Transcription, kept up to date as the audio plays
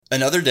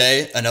Another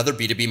day, another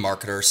B2B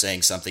marketer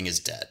saying something is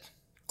dead.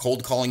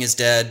 Cold calling is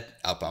dead,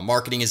 outbound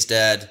marketing is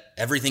dead,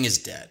 everything is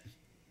dead.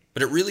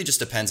 But it really just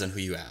depends on who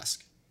you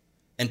ask.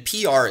 And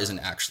PR isn't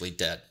actually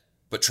dead,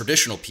 but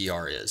traditional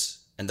PR is.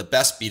 And the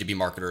best B2B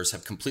marketers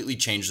have completely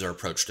changed their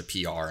approach to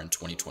PR in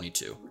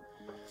 2022.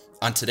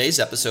 On today's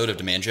episode of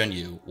Demand Gen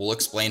U, we'll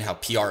explain how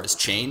PR has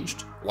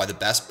changed, why the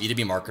best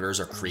B2B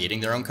marketers are creating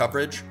their own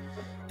coverage,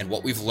 and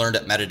what we've learned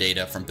at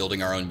Metadata from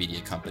building our own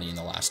media company in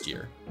the last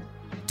year.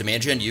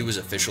 Demand Gen U is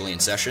officially in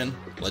session.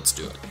 Let's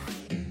do it.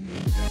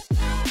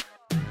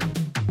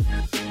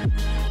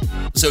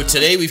 So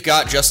today we've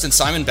got Justin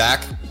Simon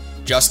back.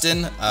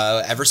 Justin,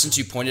 ever since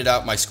you pointed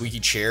out my squeaky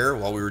chair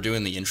while we were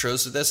doing the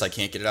intros to this, I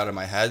can't get it out of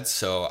my head.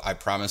 So I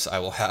promise I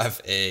will have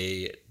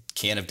a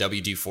can of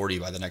WD-40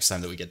 by the next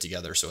time that we get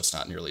together, so it's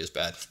not nearly as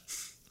bad.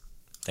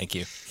 Thank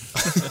you.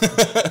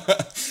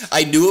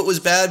 I knew it was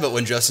bad, but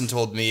when Justin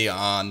told me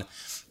on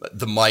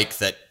the mic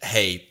that,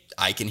 hey,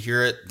 I can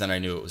hear it, then I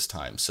knew it was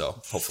time.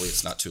 So hopefully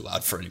it's not too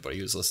loud for anybody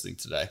who's listening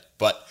today.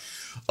 But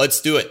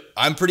let's do it.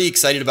 I'm pretty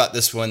excited about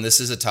this one.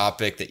 This is a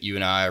topic that you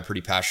and I are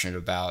pretty passionate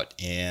about.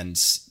 And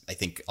I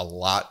think a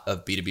lot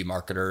of B2B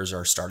marketers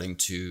are starting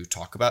to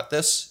talk about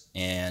this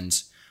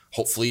and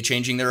hopefully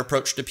changing their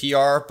approach to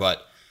PR.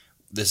 But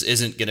this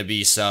isn't going to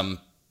be some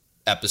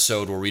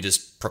episode where we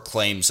just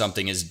proclaim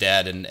something is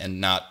dead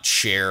and not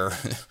share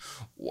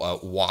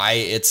why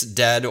it's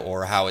dead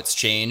or how it's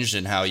changed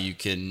and how you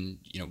can,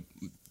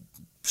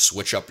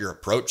 switch up your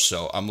approach.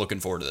 So I'm looking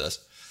forward to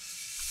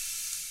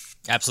this.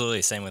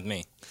 Absolutely. Same with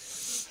me.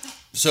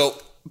 So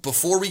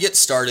before we get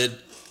started,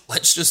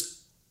 let's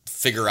just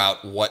figure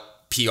out what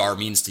PR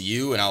means to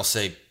you. And I'll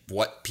say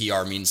what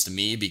PR means to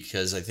me,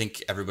 because I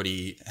think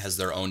everybody has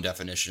their own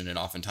definition and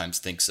oftentimes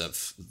thinks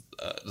of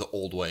the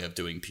old way of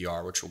doing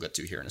PR, which we'll get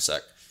to here in a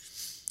sec.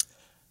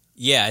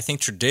 Yeah, I think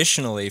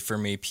traditionally for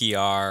me,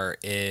 PR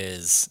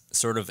is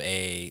sort of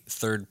a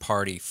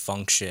third-party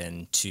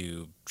function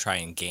to try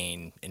and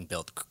gain and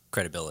build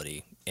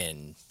credibility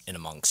in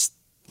amongst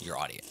your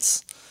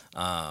audience.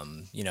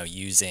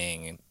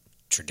 Using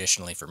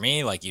traditionally for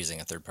me, like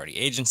using a third-party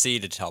agency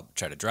to help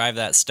try to drive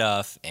that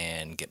stuff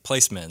and get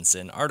placements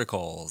and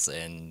articles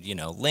and,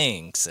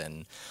 links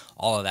and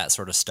all of that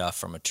sort of stuff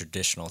from a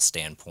traditional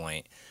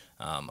standpoint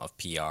of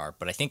PR.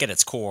 But I think at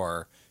its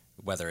core,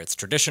 whether it's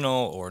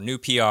traditional or new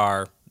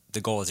PR, the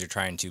goal is you're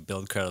trying to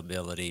build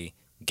credibility,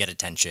 get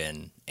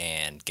attention,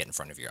 and get in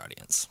front of your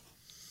audience.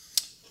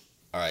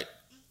 All right.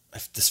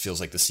 This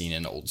feels like the scene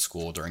in Old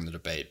School during the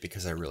debate,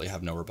 because I really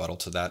have no rebuttal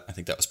to that. I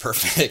think that was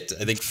perfect.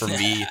 I think for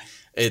me,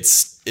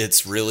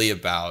 it's really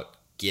about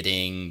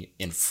getting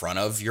in front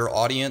of your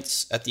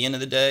audience at the end of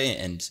the day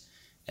and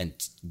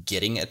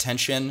getting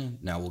attention.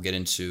 Now we'll get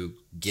into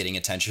getting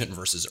attention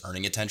versus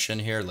earning attention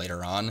here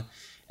later on.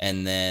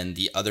 And then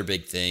the other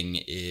big thing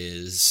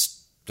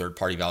is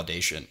third-party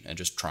validation and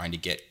just trying to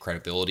get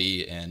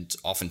credibility and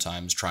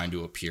oftentimes trying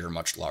to appear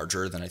much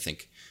larger than I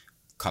think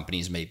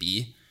companies may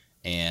be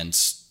and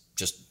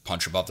just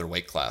punch above their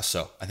weight class.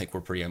 So I think we're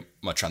pretty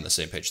much on the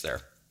same page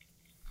there.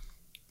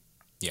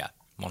 Yeah,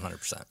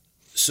 100%.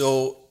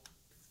 So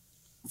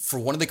for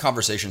one of the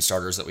conversation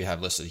starters that we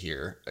have listed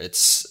here,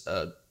 it's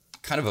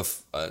kind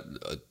of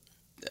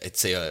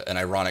an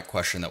ironic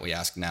question that we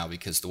ask now,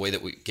 because the way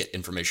that we get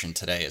information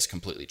today has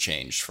completely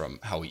changed from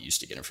how we used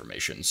to get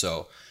information.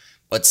 So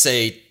let's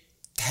say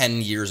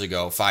 10 years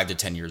ago, 5 to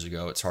 10 years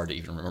ago, it's hard to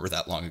even remember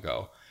that long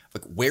ago.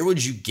 Like, where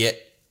would you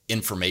get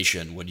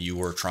information when you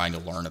were trying to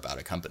learn about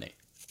a company?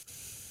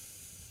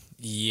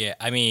 Yeah,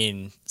 I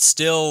mean,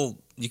 still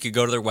you could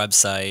go to their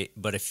website,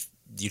 but if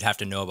you'd have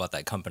to know about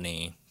that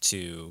company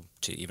to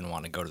even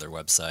want to go to their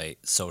website.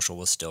 Social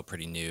was still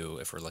pretty new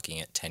if we're looking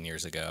at 10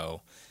 years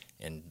ago.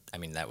 And I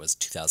mean, that was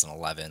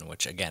 2011,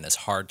 which again is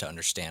hard to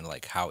understand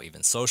like how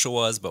even social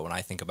was. But when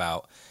I think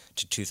about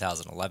to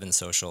 2011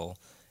 social,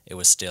 it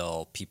was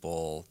still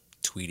people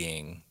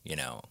tweeting,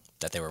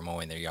 that they were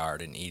mowing their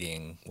yard and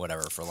eating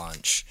whatever for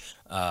lunch.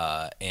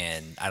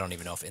 And I don't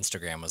even know if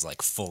Instagram was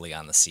like fully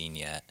on the scene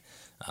yet,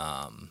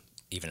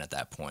 even at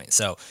that point.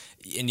 So,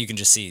 and you can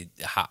just see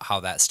how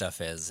that stuff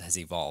has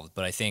evolved.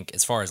 But I think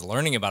as far as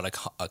learning about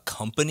a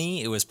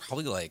company, it was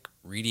probably like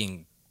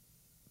reading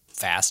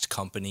Fast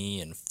Company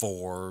and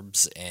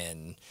Forbes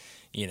and,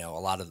 a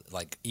lot of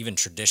like even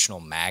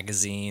traditional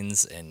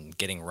magazines and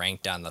getting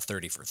ranked on the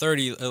 30 for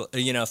 30,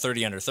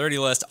 30 under 30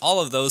 list, all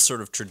of those sort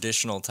of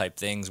traditional type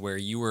things where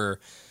you were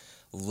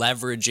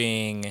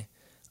leveraging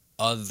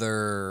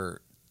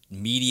other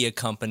media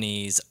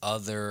companies,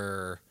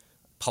 other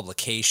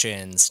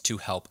publications to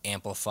help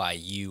amplify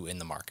you in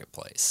the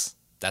marketplace.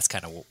 That's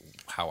kind of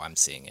how I'm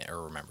seeing it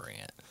or remembering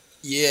it.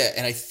 Yeah.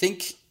 And I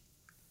think,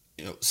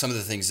 some of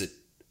the things that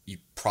you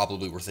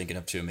probably were thinking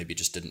of too, and maybe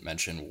just didn't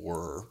mention,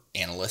 were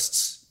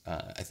analysts.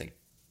 I think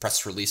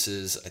press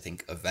releases, I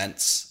think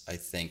events, I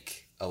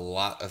think a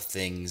lot of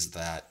things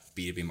that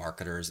B2B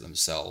marketers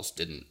themselves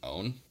didn't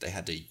own. They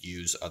had to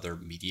use other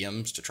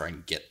mediums to try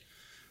and get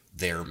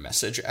their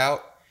message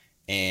out.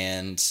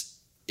 And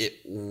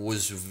it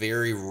was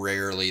very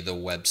rarely the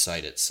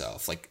website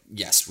itself. Like,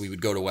 yes, we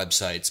would go to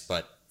websites,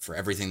 but for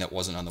everything that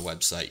wasn't on the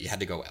website, you had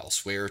to go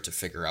elsewhere to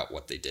figure out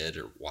what they did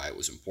or why it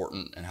was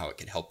important and how it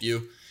could help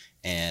you.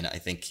 And I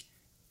think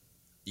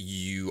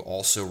you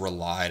also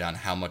relied on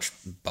how much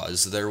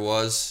buzz there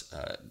was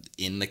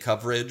in the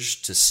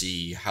coverage to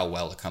see how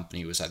well a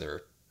company was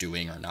either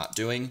doing or not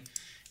doing.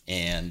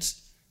 And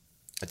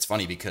it's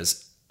funny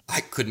because I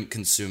couldn't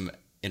consume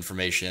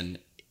information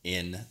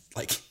in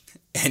like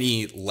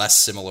any less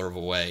similar of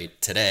a way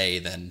today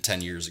than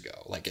 10 years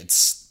ago. Like,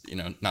 it's,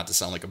 not to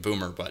sound like a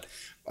boomer, but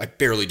I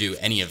barely do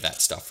any of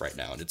that stuff right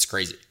now. And it's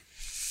crazy.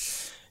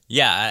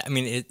 Yeah, I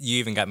mean, you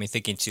even got me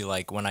thinking too.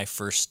 Like when I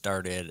first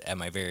started at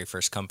my very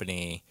first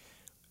company,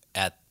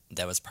 that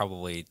was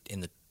probably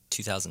in the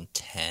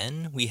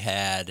 2010. We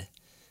had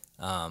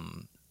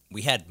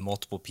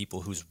multiple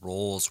people whose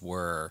roles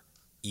were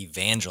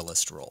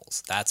evangelist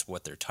roles. That's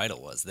what their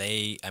title was.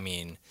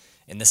 And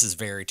this is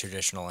very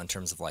traditional in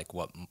terms of like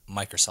what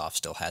Microsoft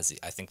still has.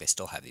 I think they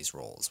still have these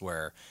roles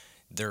where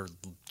their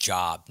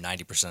job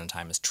 90% of the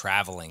time is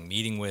traveling,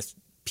 meeting with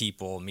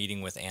people,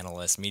 meeting with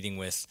analysts, meeting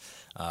with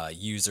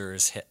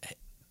users,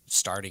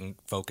 starting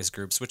focus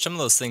groups, which some of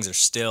those things are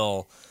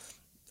still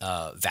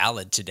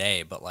valid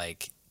today, but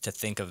like to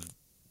think of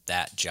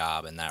that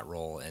job and that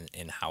role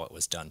and how it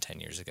was done 10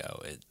 years ago,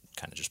 it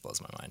kind of just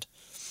blows my mind.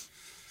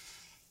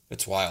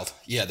 It's wild.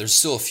 Yeah, there's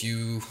still a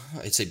few,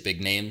 I'd say, big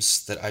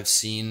names that I've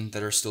seen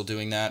that are still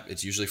doing that.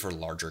 It's usually for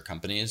larger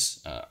companies.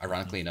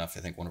 Ironically enough, I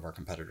think one of our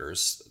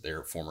competitors,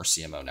 their former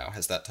CMO now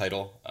has that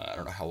title. I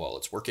don't know how well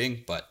it's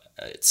working, but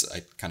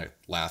I kind of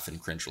laugh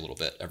and cringe a little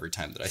bit every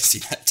time that I see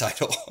that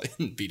title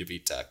in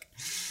B2B tech.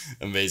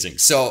 Amazing.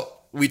 So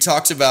we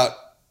talked about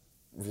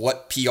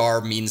what PR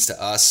means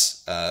to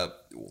us,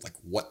 like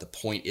what the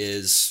point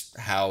is,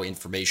 how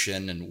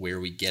information and where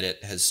we get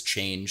it has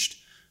changed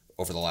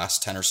over the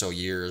last 10 or so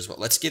years. But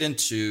let's get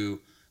into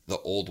the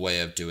old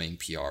way of doing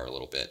PR a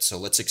little bit. So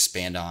let's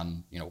expand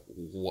on,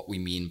 what we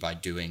mean by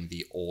doing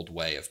the old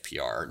way of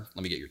PR.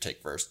 Let me get your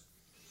take first.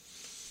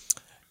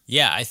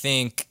 Yeah, I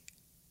think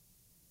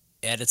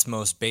at its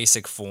most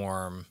basic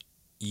form,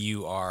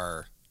 you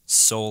are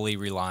solely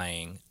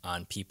relying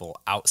on people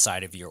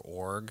outside of your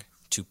org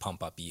to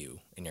pump up you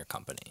in your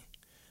company.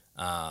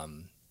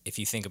 If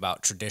you think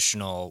about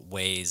traditional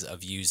ways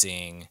of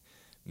using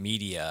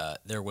media,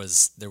 there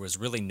was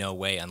really no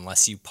way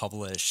unless you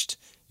published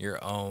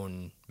your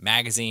own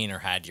magazine or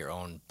had your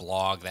own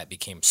blog that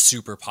became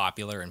super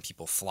popular and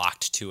people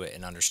flocked to it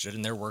and understood.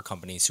 And there were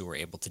companies who were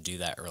able to do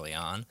that early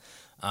on.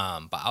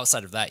 But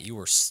outside of that, you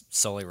were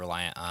solely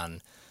reliant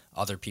on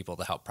other people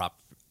to help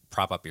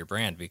prop up your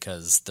brand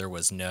because there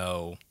was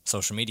no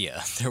social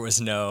media. There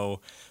was no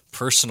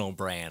personal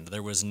brand.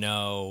 There was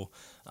no,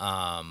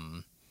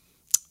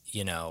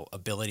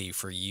 ability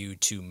for you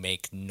to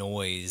make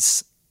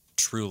noise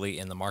truly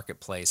in the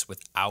marketplace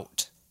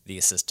without the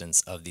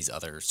assistance of these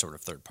other sort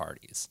of third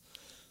parties.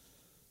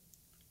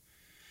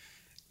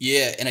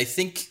 Yeah, and I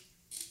think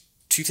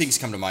two things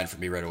come to mind for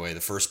me right away. The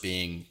first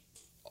being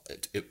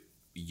it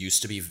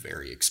used to be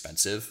very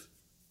expensive.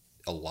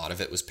 A lot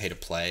of it was pay to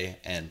play,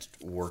 and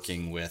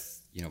working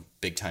with,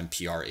 big time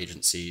PR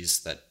agencies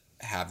that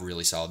have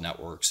really solid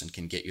networks and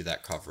can get you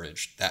that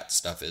coverage. That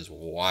stuff is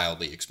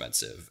wildly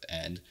expensive,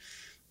 and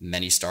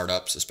many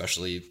startups,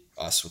 especially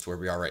us with where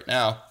we are right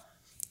now,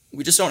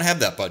 we just don't have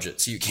that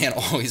budget. So you can't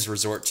always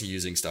resort to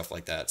using stuff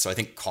like that. So I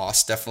think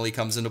cost definitely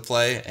comes into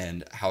play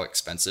and how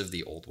expensive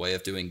the old way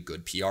of doing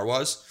good PR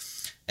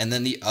was. And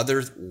then the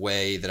other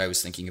way that I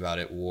was thinking about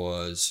it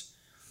was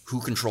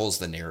who controls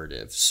the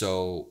narrative.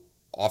 So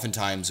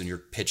oftentimes when you're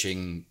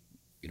pitching,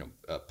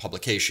 a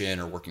publication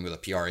or working with a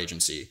PR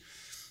agency,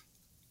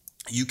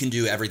 you can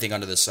do everything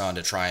under the sun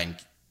to try and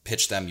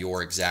pitch them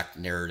your exact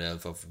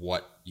narrative of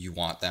what you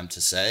want them to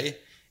say.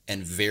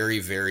 And very,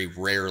 very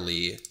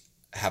rarely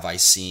have I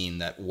seen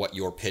that what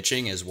you're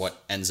pitching is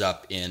what ends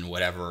up in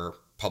whatever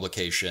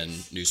publication,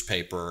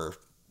 newspaper,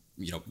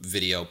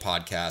 video,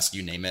 podcast,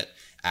 you name it,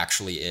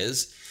 actually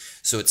is.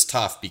 So it's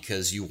tough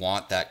because you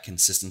want that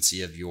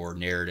consistency of your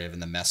narrative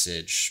and the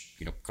message,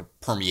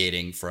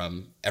 permeating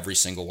from every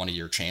single one of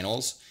your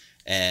channels.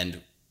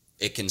 And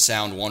it can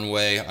sound one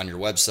way on your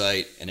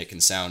website and it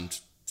can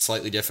sound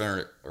slightly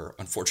different or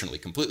unfortunately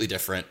completely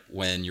different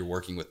when you're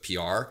working with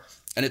PR.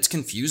 And it's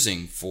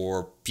confusing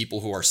for people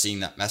who are seeing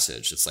that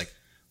message. It's like,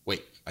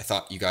 wait, I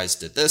thought you guys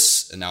did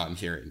this and now I'm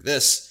hearing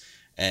this.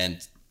 And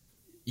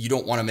you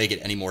don't want to make it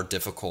any more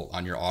difficult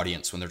on your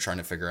audience when they're trying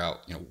to figure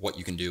out, what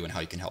you can do and how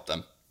you can help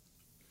them.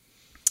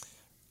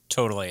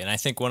 Totally. And I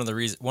think one of the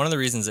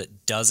reasons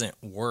it doesn't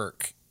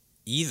work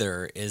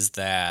either is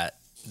that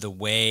the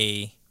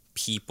way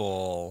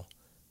people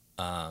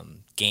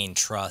gain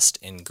trust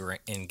and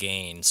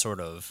gain sort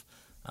of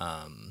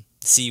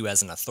see you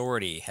as an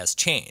authority has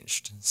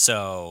changed.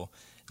 So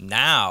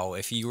now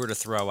if you were to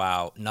throw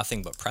out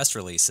nothing but press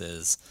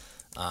releases,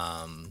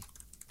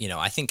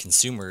 I think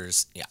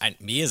consumers,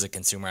 me as a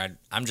consumer,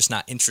 I'm just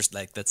not interested.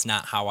 Like, that's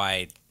not how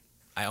I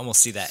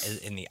almost see that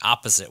in the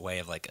opposite way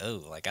of like,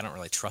 oh, like I don't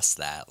really trust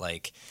that.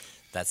 Like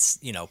That's,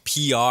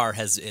 PR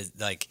is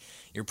like,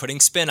 you're putting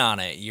spin on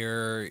it.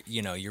 You're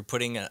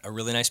putting a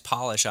really nice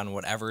polish on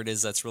whatever it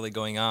is that's really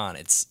going on.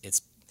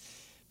 It's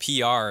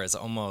PR is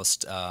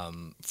almost,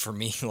 for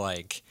me,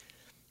 like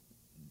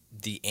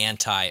the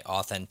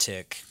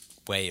anti-authentic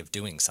way of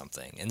doing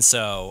something. And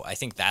so I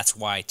think that's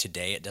why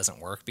today it doesn't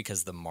work,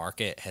 because the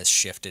market has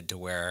shifted to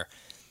where,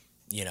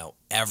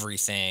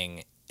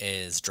 everything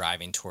is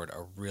driving toward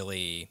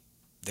the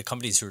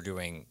companies who are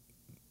doing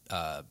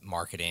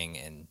marketing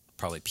and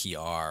probably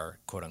PR,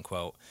 quote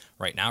unquote,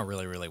 right now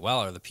really, really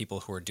well are the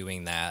people who are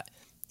doing that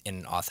in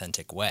an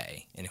authentic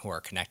way and who are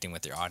connecting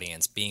with their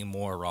audience, being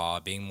more raw,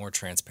 being more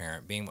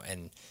transparent,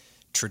 and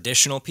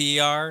traditional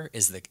PR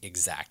is the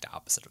exact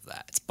opposite of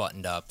that. It's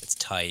buttoned up, it's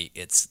tight,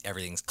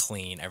 everything's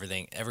clean,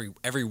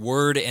 every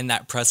word in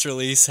that press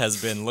release has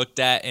been looked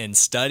at and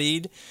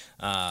studied,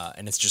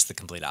 and it's just the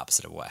complete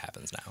opposite of what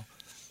happens now.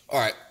 All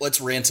right, let's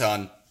rant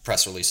on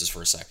press releases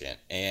for a second.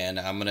 And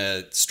I'm going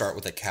to start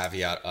with a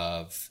caveat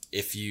of,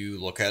 if you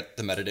look at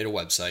the Metadata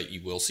website,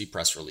 you will see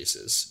press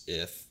releases.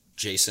 If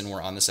Jason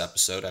were on this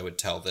episode, I would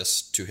tell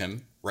this to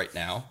him right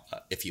now.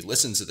 If he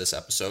listens to this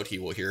episode, he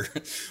will hear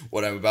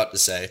what I'm about to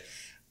say.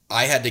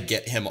 I had to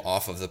get him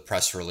off of the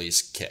press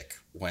release kick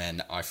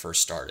when I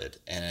first started.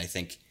 And I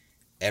think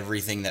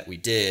everything that we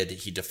did,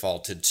 he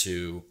defaulted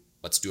to,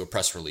 let's do a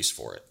press release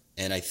for it.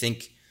 And I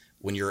think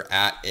when you're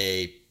at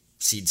a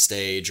seed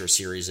stage or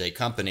Series A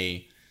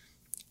company,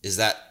 is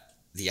that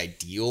the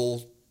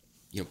ideal,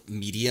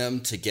 medium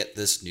to get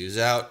this news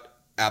out?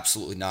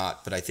 Absolutely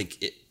not. But I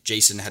think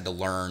Jason had to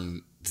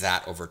learn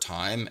that over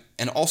time,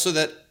 and also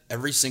that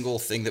every single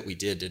thing that we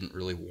did didn't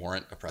really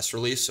warrant a press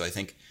release. So I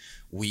think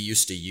we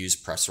used to use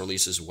press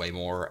releases way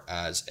more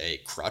as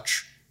a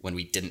crutch when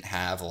we didn't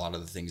have a lot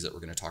of the things that we're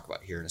going to talk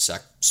about here in a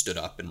sec stood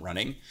up and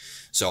running.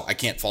 So I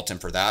can't fault him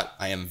for that.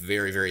 I am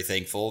very, very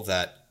thankful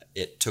that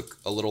it took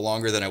a little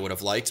longer than I would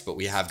have liked, but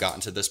we have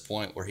gotten to this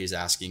point where he's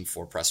asking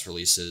for press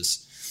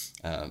releases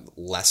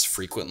less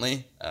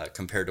frequently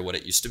compared to what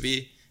it used to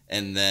be.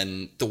 And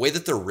then the way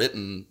that they're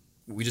written,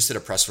 we just did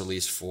a press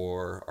release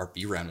for our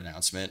B-round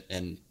announcement.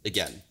 And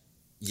again,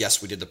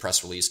 yes, we did the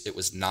press release. It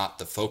was not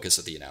the focus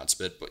of the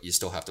announcement, but you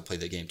still have to play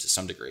the game to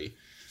some degree.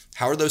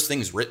 How are those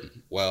things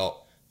written?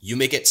 Well, you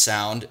make it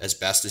sound as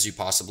best as you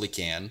possibly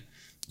can.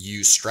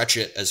 You stretch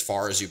it as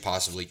far as you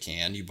possibly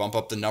can. You bump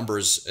up the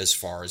numbers as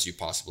far as you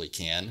possibly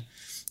can.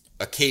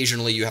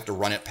 Occasionally, you have to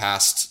run it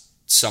past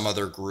some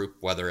other group,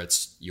 whether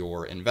it's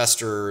your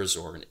investors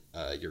or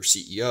your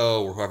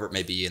CEO or whoever it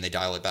may be, and they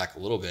dial it back a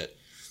little bit.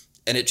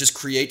 And it just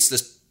creates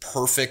this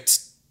perfect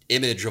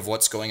image of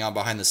what's going on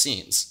behind the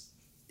scenes.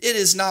 It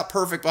is not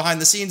perfect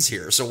behind the scenes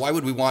here. So why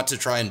would we want to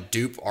try and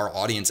dupe our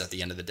audience at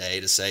the end of the day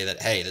to say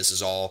that, hey, this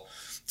is all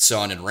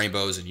sun and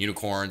rainbows and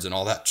unicorns and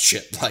all that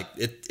shit? Like,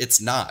 it's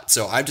not.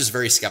 So I'm just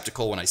very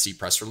skeptical when I see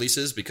press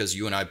releases, because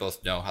you and I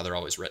both know how they're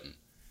always written.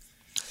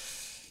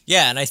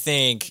 Yeah, and I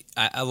think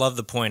I love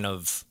the point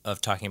of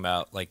talking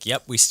about, like,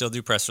 yep, we still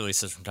do press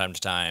releases from time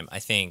to time. I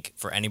think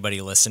for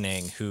anybody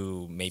listening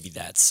who maybe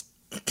that's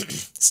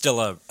still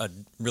a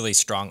really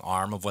strong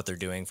arm of what they're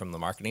doing from the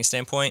marketing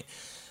standpoint,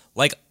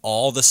 like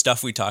all the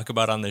stuff we talk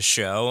about on this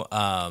show,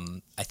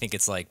 I think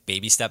it's like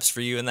baby steps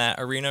for you in that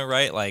arena,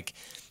 right? Like,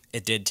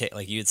 it did take,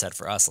 like you had said,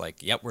 for us,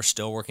 like, yep, we're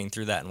still working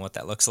through that and what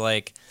that looks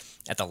like.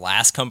 At the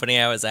last company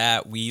I was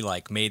at, we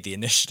like made the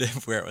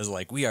initiative where it was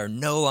like, we are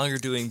no longer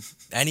doing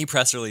any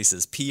press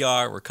releases,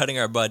 PR, we're cutting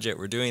our budget,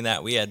 we're doing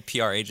that. We had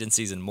PR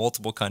agencies in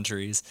multiple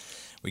countries.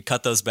 We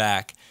cut those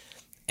back.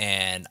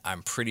 And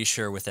I'm pretty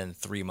sure within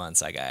 3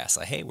 months, I got asked,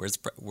 like, hey,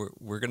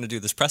 we're going to do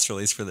this press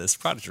release for this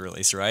product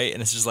release, right?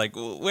 And it's just like,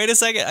 well, wait a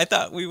second. I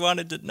thought we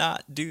wanted to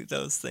not do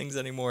those things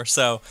anymore.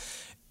 So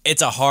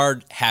it's a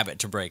hard habit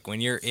to break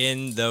when you're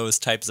in those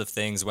types of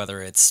things,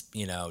 whether it's,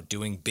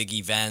 doing big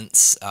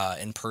events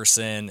in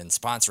person and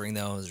sponsoring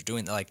those, or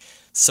doing, like,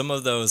 some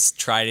of those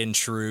tried and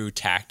true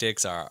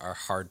tactics are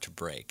hard to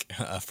break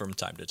from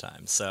time to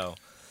time. So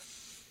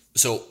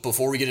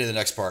before we get into the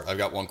next part, I've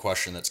got one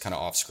question that's kind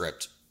of off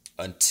script.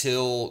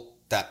 Until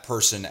that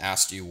person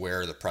asked you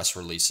where the press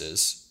release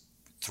is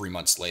 3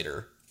 months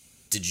later,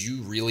 did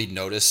you really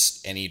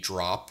notice any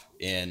drop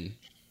in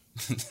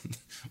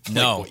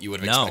what you would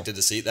have expected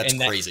to see? That's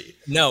crazy.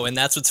 No, and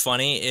that's what's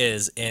funny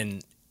is,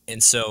 and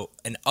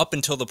up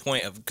until the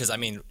point of, because I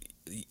mean,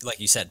 like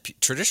you said,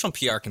 traditional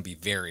PR can be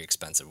very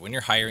expensive. When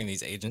you're hiring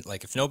these agents,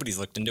 like, if nobody's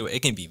looked into it,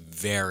 it can be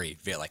very,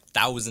 very, like,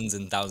 thousands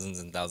and thousands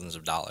and thousands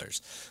of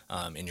dollars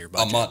in your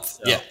budget. A month.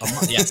 So, yeah.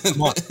 Yes, a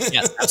month.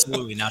 Yes,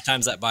 absolutely. Now,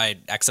 times that by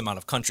X amount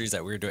of countries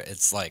that we're doing,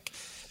 it's like,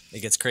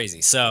 it gets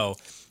crazy. So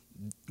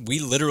we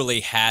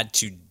literally had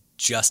to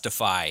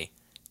justify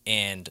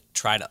and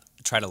try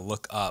to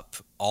look up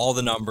all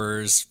the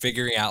numbers,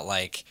 figuring out,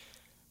 like,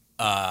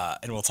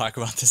 and we'll talk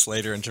about this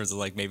later in terms of,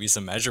 like, maybe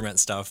some measurement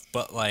stuff,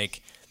 but,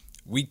 like,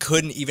 we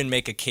couldn't even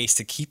make a case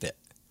to keep it.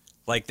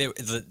 Like,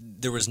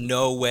 there was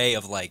no way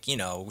of, like,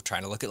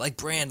 trying to look at, like,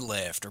 brand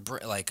lift or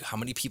like how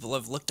many people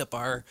have looked up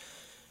our,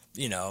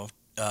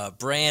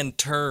 brand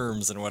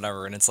terms and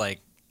whatever. And it's like,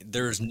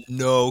 there's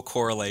no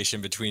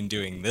correlation between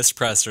doing this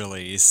press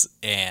release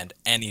and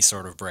any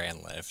sort of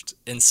brand lift.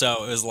 And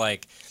so it was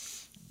like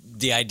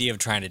the idea of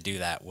trying to do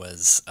that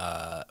was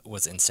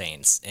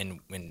insane. And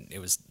when it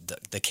was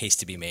the case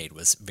to be made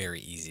was very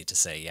easy to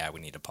say, yeah, we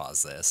need to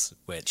pause this,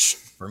 which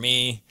for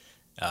me,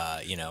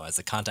 as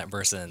a content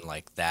person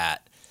like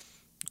that,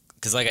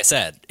 because like I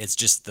said, it's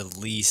just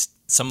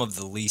some of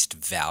the least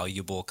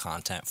valuable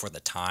content for the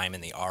time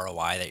and the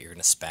ROI that you're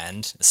going to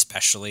spend,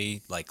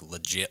 especially like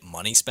legit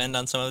money spend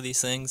on some of these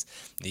things.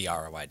 The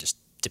ROI just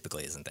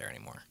typically isn't there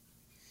anymore.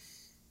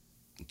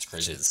 It's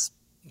crazy.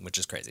 Which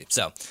is crazy.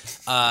 So,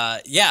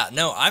 yeah,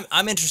 no,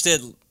 I'm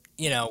interested.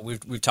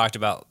 We've talked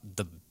about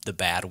the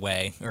bad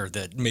way, or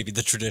maybe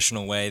the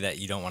traditional way that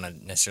you don't want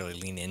to necessarily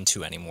lean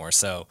into anymore.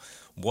 So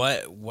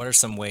what are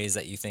some ways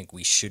that you think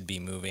we should be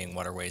moving?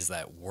 What are ways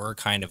that we're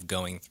kind of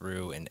going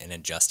through and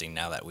adjusting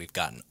now that we've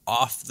gotten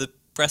off the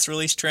press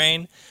release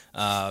train,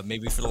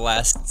 maybe for the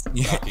last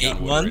 8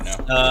 months,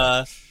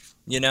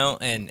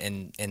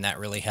 and that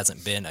really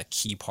hasn't been a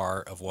key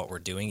part of what we're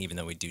doing, even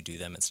though we do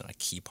them, it's not a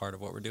key part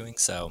of what we're doing.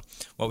 So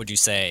what would you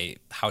say,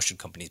 how should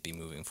companies be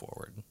moving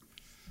forward?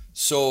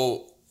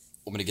 So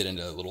I'm going to get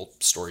into a little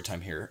story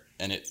time here.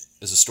 And it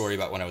is a story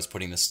about when I was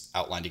putting this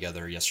outline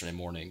together yesterday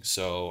morning.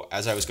 So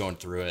as I was going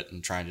through it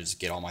and trying to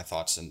just get all my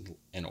thoughts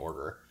in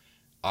order,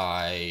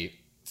 I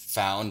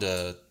found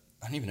I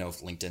don't even know if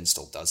LinkedIn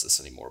still does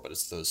this anymore, but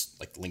it's those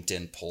like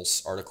LinkedIn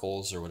Pulse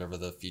articles or whatever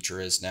the feature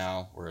is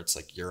now, where it's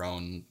like your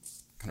own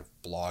kind of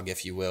blog,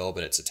 if you will,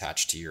 but it's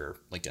attached to your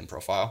LinkedIn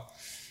profile.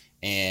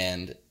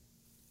 And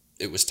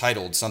it was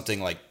titled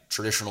something like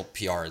 "Traditional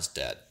PR is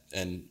Dead."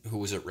 And who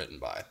was it written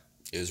by?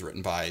 It was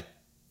written by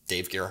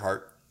Dave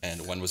Gerhardt.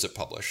 And when was it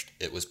published?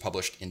 It was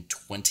published in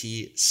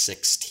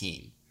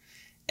 2016.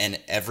 And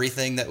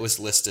everything that was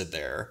listed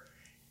there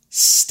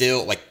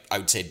still, like I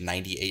would say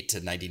 98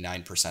 to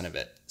 99% of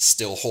it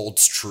still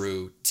holds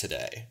true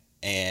today.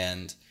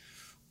 And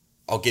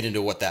I'll get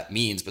into what that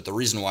means. But the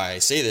reason why I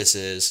say this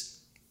is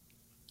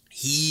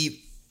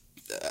he,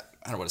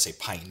 I don't want to say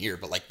pioneer,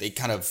 but like they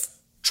kind of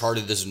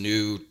charted this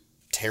new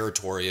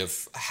territory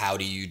of how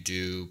do you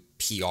do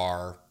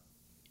PR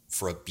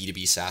for a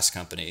B2B SaaS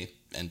company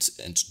and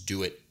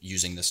do it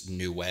using this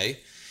new way.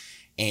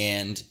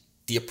 And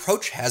the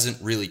approach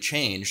hasn't really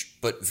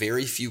changed, but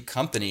very few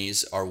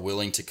companies are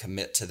willing to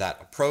commit to that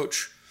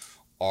approach,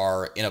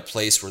 are in a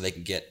place where they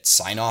can get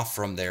sign off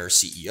from their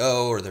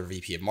CEO or their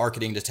VP of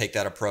marketing to take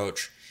that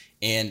approach.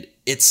 And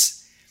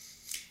it's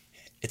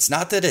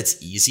not that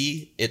it's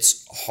easy,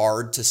 it's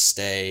hard to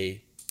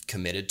stay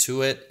committed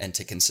to it and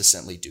to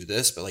consistently do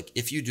this, but like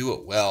if you do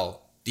it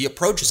well, the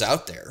approach is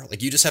out there.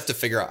 Like you just have to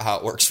figure out how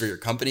it works for your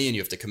company, and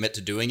you have to commit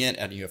to doing it,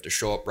 and you have to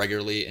show up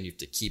regularly, and you have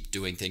to keep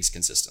doing things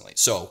consistently.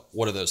 So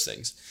what are those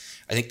things?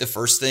 I think the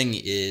first thing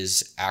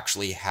is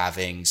actually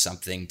having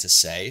something to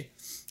say.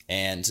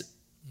 And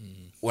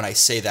when I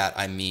say that,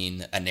 I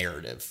mean a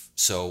narrative.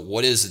 So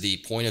what is the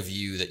point of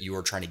view that you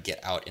are trying to get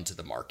out into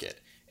the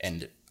market?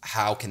 And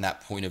how can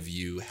that point of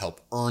view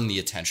help earn the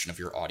attention of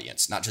your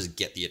audience, not just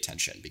get the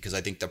attention? Because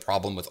I think the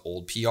problem with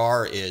old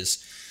PR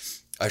is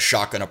a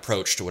shotgun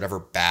approach to whatever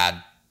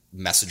bad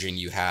messaging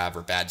you have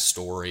or bad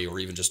story or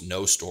even just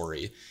no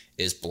story,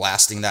 is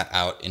blasting that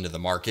out into the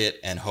market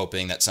and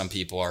hoping that some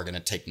people are going to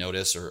take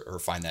notice or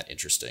find that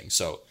interesting.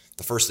 So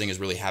the first thing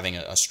is really having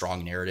a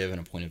strong narrative and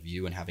a point of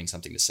view and having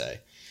something to say.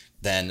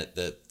 Then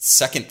the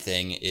second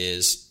thing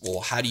is,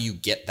 well, how do you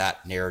get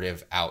that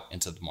narrative out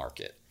into the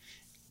market?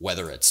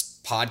 Whether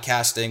it's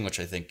podcasting, which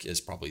I think is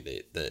probably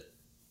the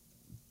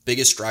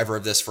biggest driver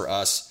of this for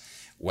us,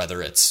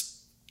 whether it's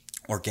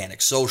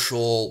organic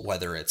social,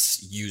 whether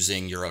it's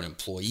using your own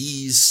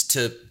employees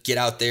to get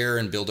out there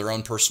and build their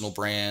own personal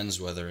brands,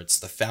 whether it's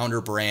the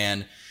founder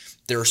brand.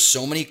 There are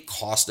so many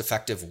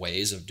cost-effective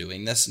ways of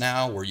doing this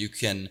now where you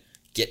can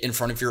get in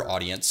front of your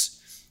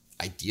audience,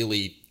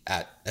 ideally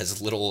at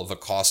as little of a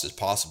cost as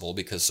possible,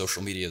 because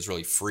social media is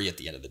really free at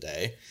the end of the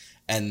day.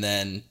 And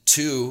then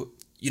two,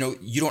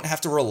 you don't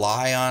have to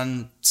rely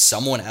on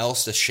someone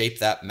else to shape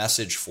that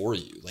message for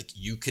you. Like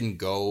you can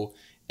go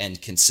and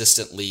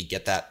consistently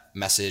get that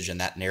message and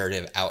that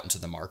narrative out into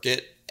the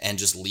market and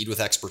just lead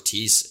with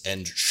expertise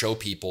and show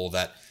people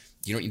that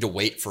you don't need to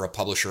wait for a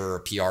publisher or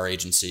a PR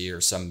agency or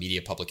some media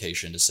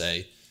publication to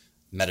say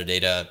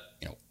metadata,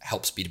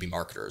 helps B2B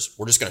marketers.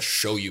 We're just going to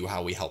show you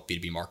how we help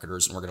B2B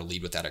marketers, and we're going to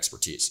lead with that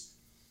expertise.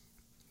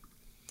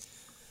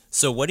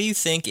 So what do you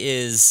think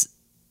is,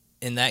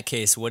 in that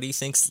case, what do you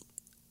think's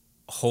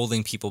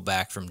holding people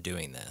back from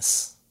doing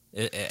this?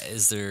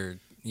 Is there,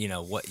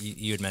 what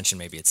you had mentioned,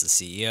 maybe it's the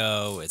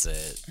CEO, is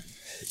it?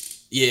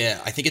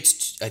 Yeah, I think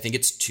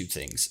it's two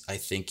things. I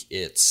think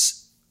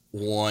it's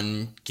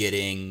one,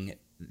 getting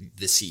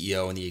the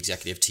CEO and the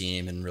executive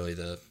team, and really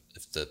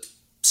if the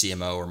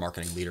CMO or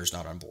marketing leader is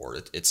not on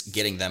board, it's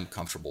getting them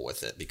comfortable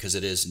with it, because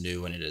it is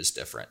new and it is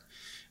different.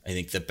 I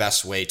think the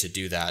best way to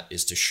do that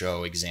is to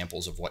show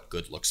examples of what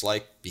good looks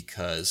like,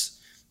 because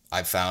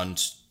I've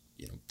found,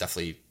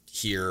 definitely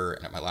here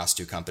and at my last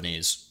two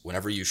companies,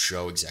 whenever you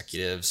show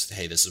executives,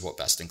 hey, this is what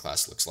best in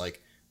class looks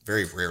like,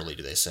 very rarely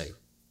do they say,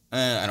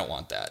 I don't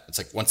want that. It's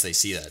like once they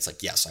see that, it's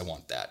like, yes, I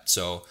want that.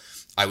 So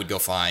I would go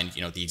find,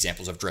 the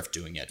examples of Drift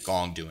doing it,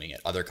 Gong doing it,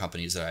 other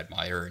companies that I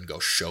admire, and go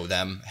show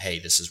them, hey,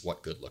 this is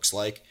what good looks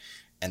like.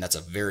 And that's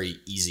a very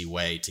easy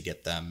way to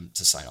get them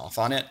to sign off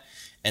on it.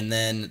 And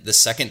then the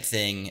second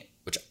thing,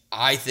 which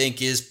I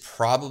think is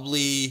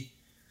probably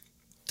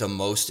the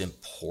most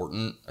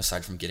important,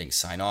 aside from getting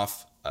sign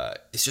off,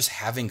 is just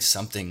having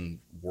something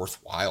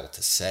worthwhile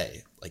to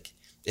say. Like,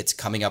 it's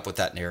coming up with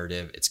that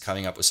narrative. It's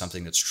coming up with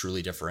something that's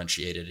truly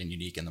differentiated and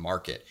unique in the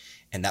market.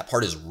 And that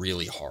part is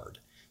really hard.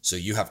 So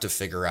you have to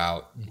figure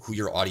out who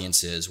your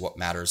audience is, what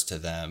matters to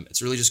them.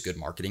 It's really just good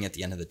marketing at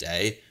the end of the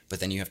day. But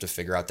then you have to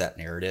figure out that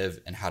narrative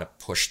and how to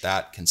push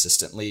that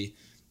consistently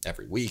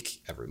every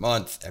week, every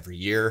month, every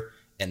year.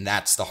 And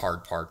that's the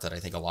hard part that I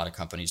think a lot of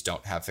companies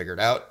don't have figured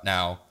out.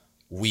 Now,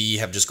 we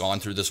have just gone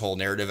through this whole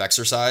narrative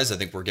exercise. I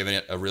think we're giving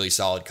it a really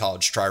solid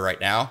college try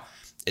right now.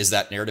 Is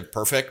that narrative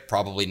perfect?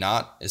 Probably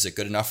not. Is it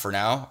good enough for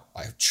now?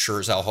 I sure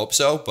as hell hope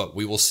so, but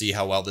we will see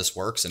how well this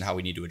works and how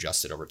we need to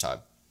adjust it over time.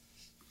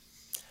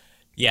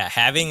 Yeah,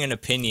 having an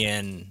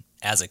opinion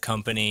as a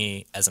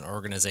company, as an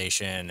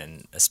organization,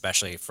 and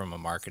especially from a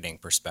marketing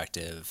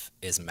perspective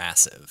is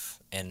massive.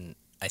 And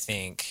I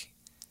think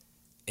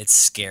it's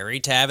scary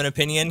to have an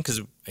opinion,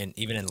 and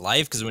even in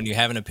life, because when you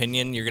have an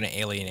opinion, you're going to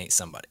alienate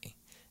somebody.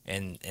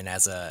 And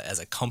as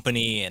a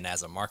company and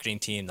as a marketing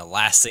team, the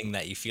last thing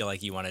that you feel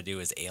like you want to do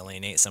is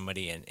alienate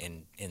somebody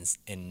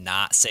and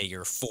not say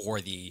you're for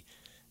the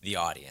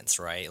audience,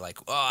 right? Like,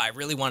 I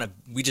really want to,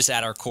 we just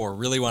at our core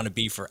really want to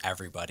be for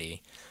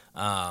everybody.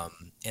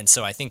 And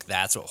so I think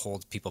that's what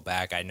holds people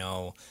back. I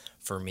know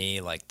for me,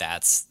 like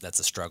that's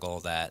a struggle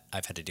that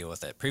I've had to deal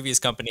with at previous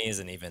companies,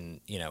 and even,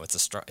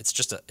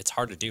 it's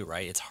hard to do,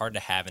 right? It's hard to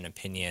have an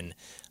opinion,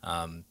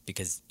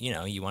 because,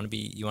 you want to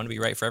be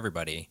right for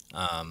everybody.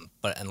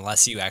 But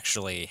unless you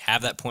actually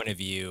have that point of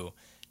view,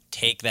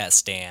 take that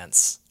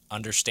stance,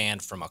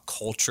 understand from a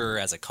culture,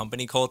 as a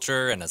company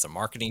culture and as a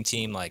marketing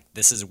team, like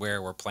this is where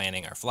we're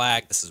planting our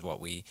flag. This is what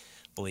we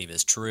believe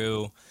is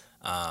true.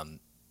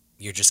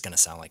 You're just going to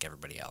sound like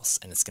everybody else,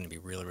 and it's going to be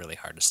really, really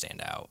hard to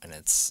stand out. And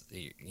it's,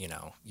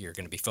 you're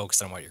going to be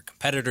focused on what your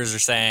competitors are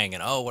saying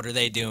and, what are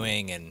they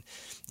doing? And,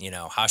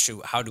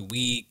 how do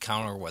we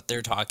counter what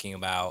they're talking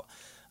about?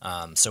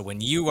 So when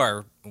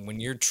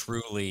you're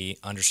truly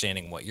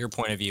understanding what your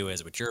point of view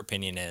is, what your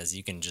opinion is,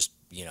 you can just,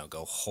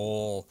 go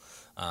whole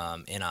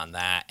in on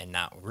that and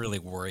not really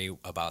worry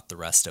about the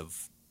rest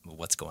of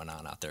what's going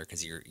on out there,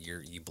 because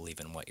you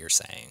believe in what you're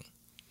saying.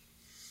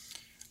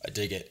 I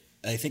dig it.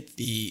 I think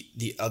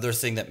the other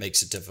thing that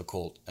makes it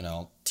difficult, and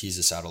I'll tease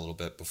this out a little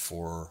bit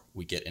before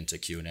we get into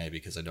Q&A,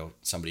 because I know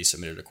somebody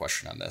submitted a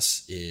question on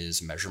this,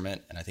 is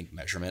measurement. And I think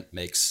measurement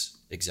makes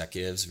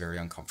executives very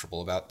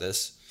uncomfortable about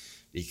this,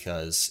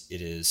 because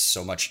it is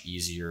so much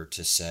easier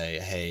to say,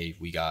 hey,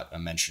 we got a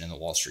mention in the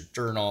Wall Street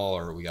Journal,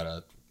 or we got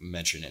a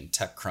mention in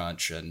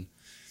TechCrunch, and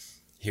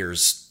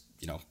here's,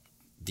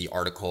 the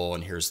article,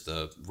 and here's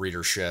the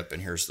readership,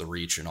 and here's the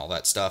reach, and all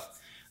that stuff.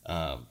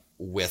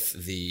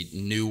 With the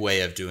new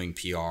way of doing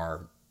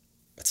PR,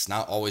 it's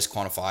not always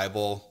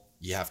quantifiable.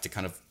 You have to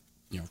kind of,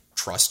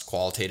 trust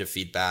qualitative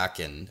feedback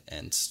and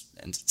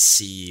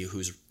see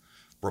who's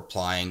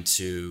replying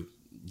to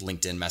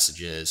LinkedIn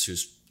messages,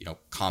 who's,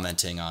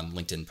 commenting on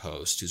LinkedIn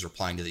posts, who's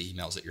replying to the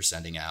emails that you're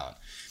sending out.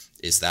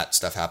 Is that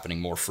stuff happening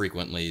more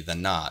frequently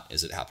than not?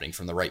 Is it happening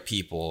from the right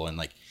people?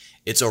 And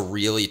it's a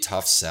really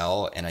tough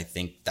sell. And I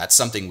think that's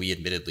something we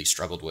admittedly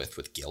struggled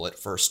with Gil at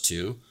first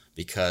too,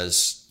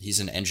 because he's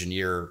an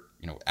engineer,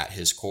 at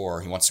his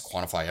core. He wants to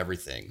quantify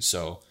everything.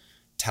 So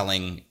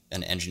telling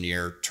an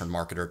engineer turned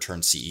marketer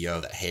turned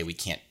CEO that, hey, we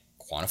can't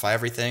quantify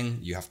everything,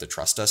 you have to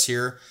trust us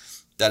here,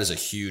 that is a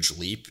huge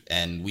leap.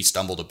 And we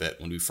stumbled a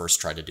bit when we first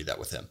tried to do that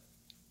with him.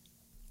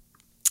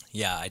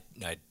 Yeah,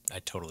 I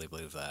totally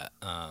believe that.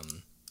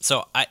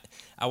 So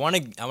I want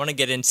to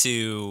get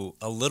into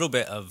a little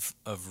bit of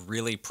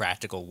really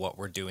practical what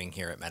we're doing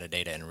here at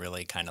Metadata, and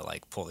really kind of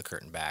like pull the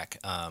curtain back,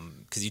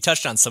 because you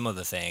touched on some of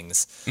the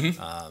things,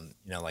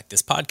 like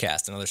this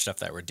podcast and other stuff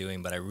that we're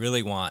doing, but I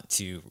really want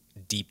to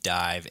deep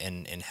dive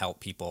and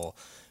help people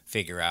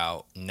figure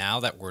out,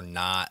 now that we're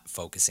not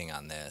focusing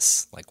on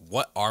this, like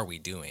what are we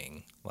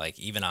doing, like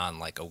even on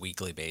like a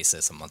weekly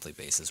basis, a monthly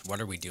basis,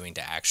 what are we doing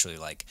to actually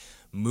like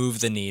move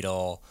the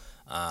needle?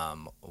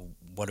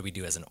 What do we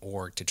do as an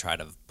org to try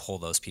to pull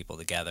those people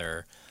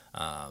together,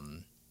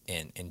 and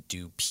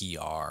do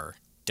PR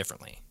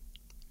differently?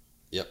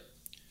 Yep.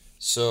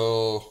 So,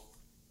 all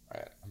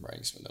right, I'm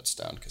writing some notes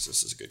down because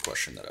this is a good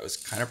question that I was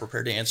kind of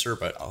prepared to answer,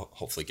 but I'll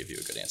hopefully give you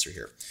a good answer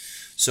here.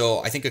 So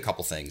I think a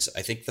couple things.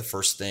 I think the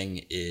first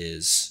thing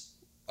is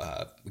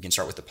we can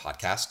start with the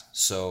podcast.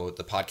 So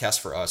the podcast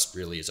for us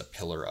really is a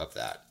pillar of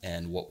that.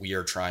 And what we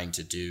are trying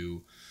to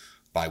do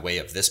by way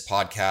of this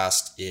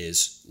podcast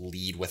is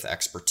lead with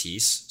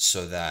expertise,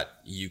 so that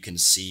you can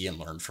see and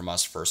learn from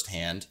us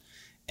firsthand,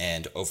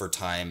 and over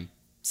time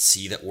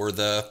see that we're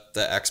the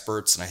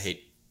experts. And I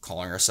hate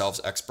calling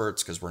ourselves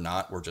experts, because we're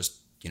not. We're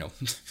just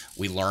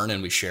we learn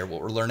and we share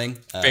what we're learning.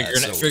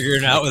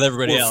 Figuring out with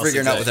everybody else.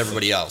 Figuring out with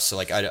everybody else. So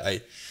like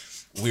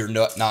we're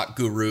not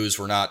gurus.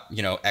 We're not,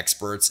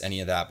 experts, any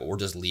of that, but we're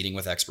just leading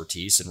with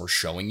expertise and we're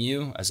showing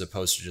you as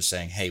opposed to just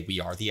saying, hey, we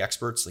are the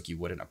experts like you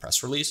would in a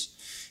press release.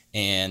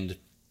 And,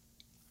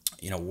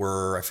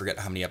 I forget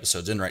how many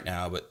episodes in right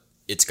now, but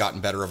it's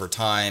gotten better over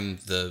time.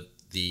 The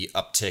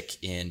uptick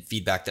in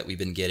feedback that we've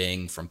been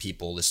getting from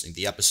people listening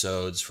to the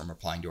episodes, from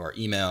replying to our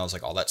emails,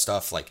 like all that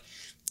stuff, like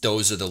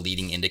those are the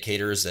leading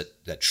indicators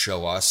that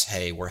show us,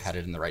 hey, we're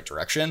headed in the right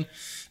direction.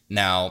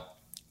 Now,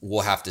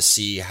 we'll have to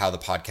see how the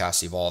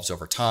podcast evolves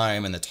over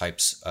time and the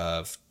types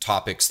of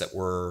topics that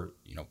we're,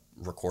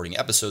 recording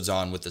episodes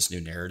on with this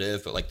new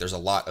narrative. But like, there's a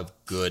lot of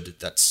good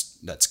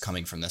that's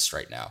coming from this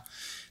right now.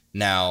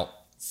 Now,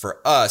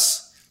 for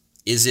us,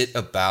 is it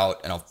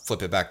about, and I'll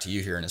flip it back to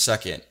you here in a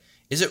second,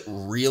 is it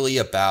really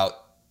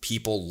about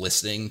people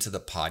listening to the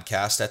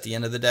podcast at the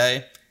end of the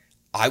day?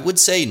 I would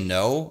say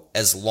no,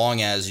 as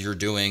long as you're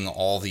doing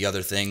all the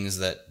other things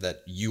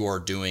that you are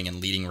doing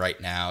and leading right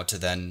now to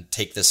then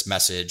take this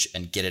message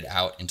and get it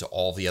out into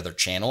all the other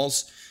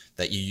channels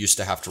that you used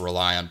to have to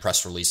rely on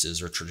press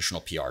releases or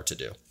traditional PR to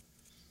do.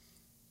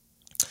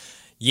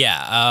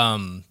 Yeah,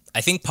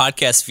 I think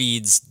podcast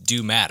feeds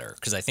do matter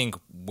because I think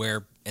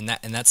and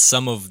that's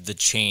some of the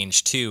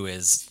change too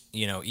is,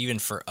 even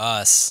for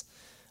us,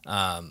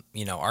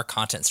 our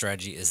content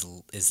strategy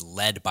is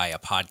led by a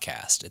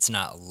podcast. It's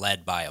not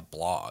led by a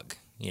blog.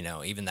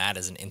 Even that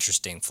is an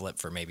interesting flip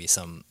for maybe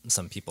some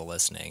people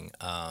listening.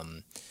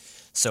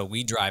 So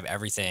we drive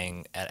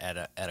everything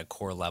at a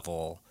core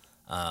level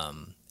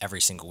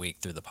every single week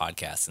through the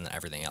podcast, and then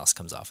everything else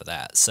comes off of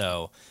that.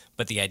 So,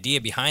 but the idea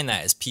behind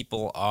that is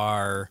people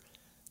are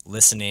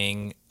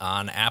listening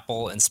on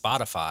Apple and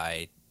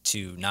Spotify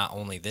to not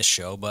only this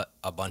show, but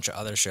a bunch of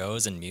other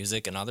shows and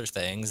music and other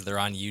things. They're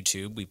on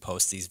YouTube. We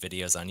post these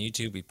videos on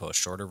YouTube. We post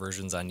shorter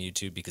versions on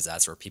YouTube because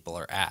that's where people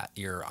are at.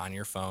 You're on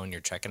your phone,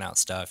 you're checking out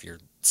stuff, you're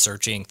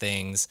searching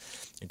things,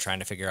 you're trying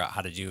to figure out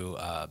how to do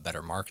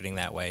better marketing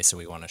that way. So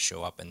we want to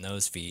show up in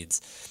those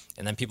feeds.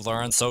 And then people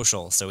are on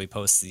social. So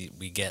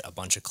we get a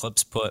bunch of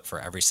clips put for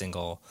every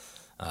single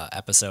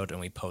episode, and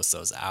we post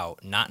those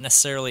out. Not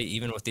necessarily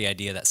even with the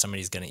idea that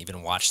somebody's going to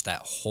even watch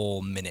that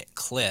whole minute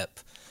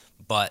clip,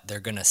 but they're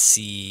going to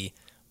see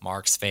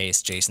Mark's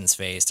face, Jason's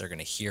face. They're going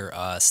to hear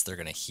us. They're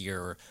going to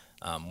hear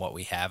what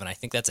we have. And I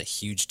think that's a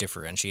huge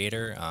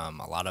differentiator.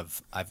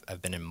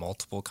 I've been in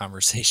multiple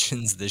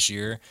conversations this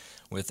year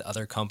with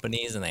other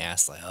companies, and they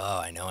ask like, oh,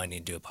 I know I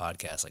need to do a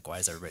podcast. Like, why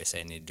does everybody say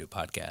I need to do a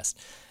podcast?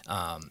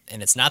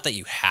 And it's not that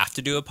you have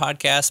to do a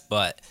podcast,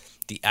 but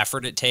the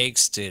effort it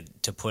takes to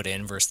put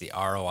in versus the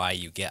ROI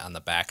you get on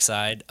the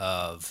backside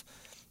of,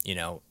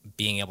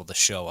 being able to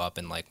show up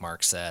and, like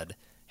Mark said,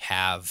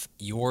 have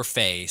your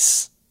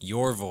face,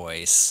 your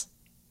voice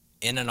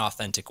in an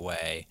authentic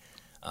way,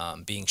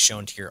 being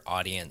shown to your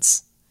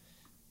audience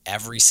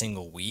every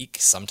single week,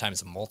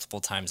 sometimes multiple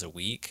times a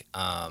week.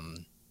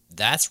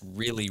 That's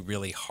really,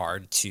 really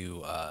hard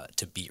to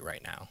beat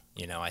right now.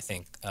 I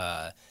think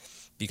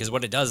because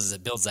what it does is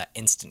it builds that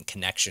instant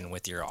connection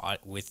with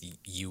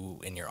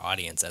you and your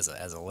audience as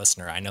a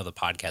listener. I know the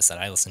podcast that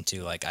I listen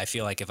to, like, I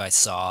feel like if I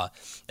saw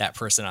that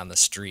person on the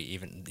street,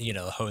 even,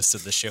 the host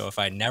of the show, if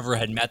I never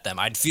had met them,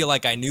 I'd feel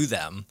like I knew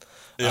them.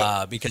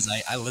 Yeah. Because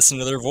I listen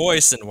to their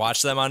voice and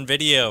watch them on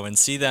video and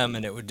see them.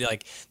 And it would be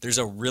like, there's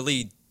a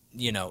really,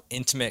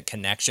 intimate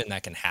connection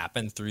that can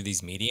happen through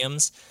these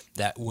mediums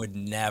that would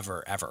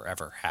never, ever,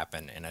 ever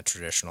happen in a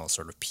traditional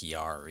sort of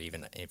PR or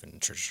even a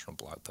traditional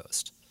blog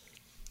post.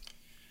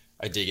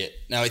 I dig it.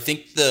 Now, I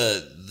think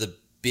the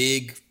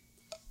big,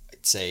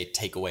 I'd say,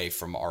 takeaway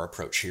from our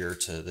approach here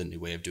to the new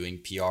way of doing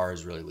PR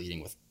is really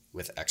leading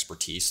with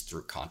expertise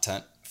through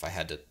content, if I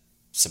had to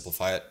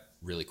simplify it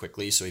really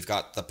quickly. So we've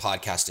got the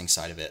podcasting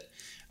side of it.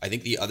 I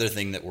think the other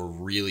thing that we're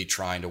really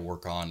trying to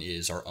work on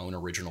is our own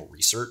original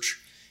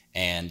research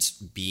and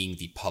being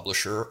the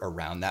publisher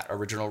around that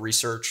original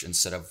research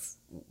instead of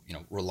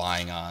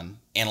relying on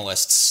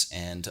analysts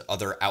and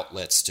other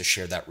outlets to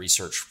share that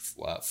research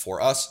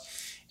for us.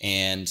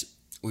 And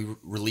we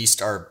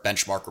released our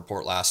benchmark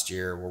report last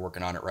year. We're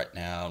working on it right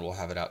now, and we'll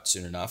have it out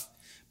soon enough.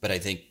 But I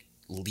think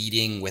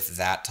leading with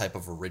that type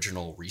of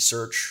original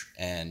research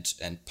and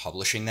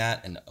publishing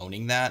that and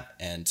owning that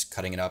and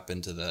cutting it up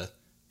into the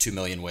 2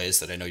 million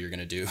ways that I know you're going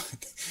to do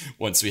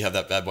once we have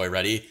that bad boy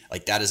ready,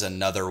 like that is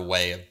another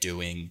way of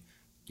doing,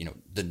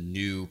 the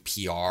new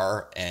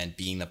PR and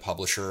being the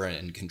publisher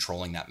and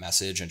controlling that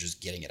message and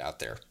just getting it out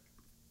there.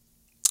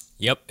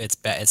 Yep,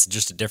 it's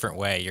just a different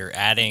way. You're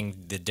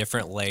adding the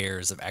different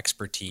layers of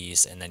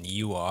expertise, and then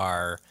you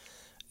are.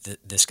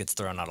 This gets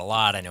thrown out a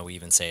lot. I know we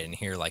even say it in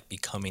here, like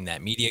becoming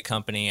that media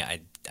company. I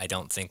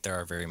don't think there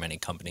are very many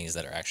companies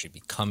that are actually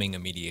becoming a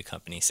media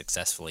company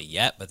successfully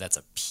yet, but that's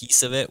a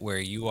piece of it where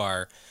you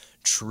are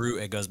true.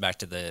 It goes back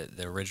to the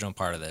original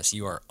part of this.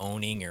 You are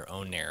owning your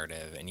own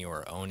narrative, and you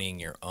are owning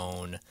your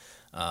own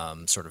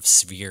sort of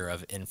sphere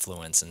of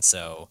influence. And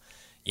so,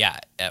 yeah,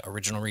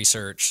 original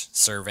research,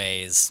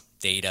 surveys,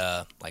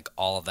 data, like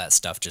all of that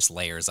stuff just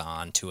layers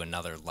on to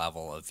another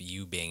level of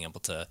you being able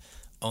to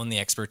own the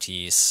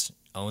expertise,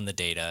 own the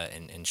data,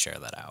 and share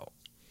that out.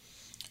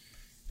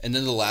 And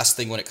then the last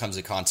thing when it comes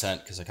to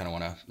content, because I kind of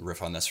want to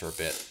riff on this for a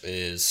bit,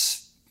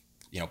 is,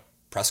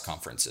 press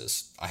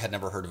conferences. I had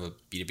never heard of a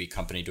B2B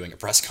company doing a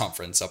press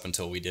conference up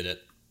until we did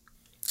it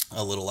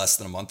a little less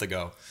than a month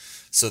ago.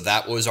 So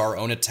that was our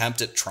own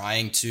attempt at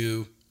trying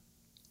to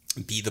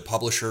be the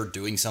publisher,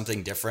 doing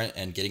something different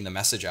and getting the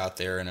message out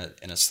there in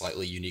a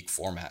slightly unique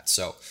format.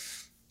 So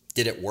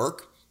did it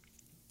work?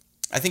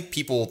 I think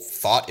people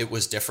thought it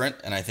was different,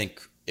 and I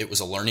think it was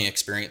a learning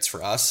experience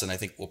for us, and I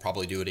think we'll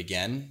probably do it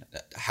again.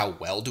 How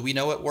well do we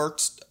know it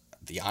worked?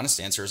 The honest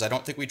answer is I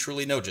don't think we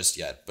truly know just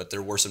yet, but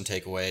there were some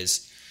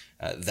takeaways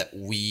that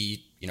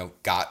we,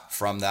 got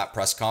from that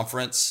press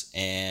conference.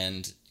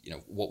 And,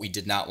 what we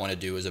did not want to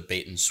do is a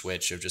bait and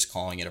switch of just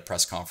calling it a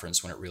press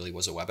conference when it really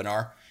was a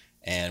webinar.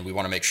 And we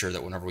want to make sure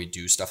that whenever we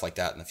do stuff like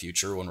that in the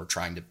future, when we're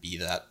trying to be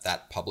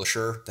that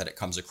publisher, that it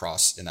comes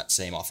across in that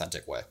same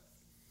authentic way.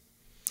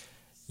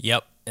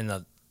 Yep.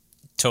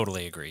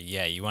 Totally agree.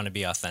 Yeah. You want to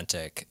be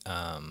authentic,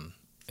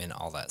 and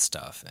all that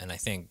stuff. And I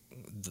think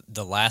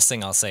the last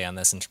thing I'll say on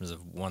this in terms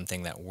of one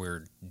thing that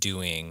we're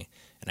doing,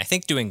 and I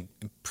think doing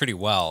pretty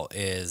well,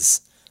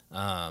 is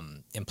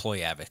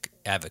employee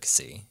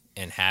advocacy,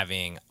 and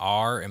having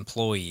our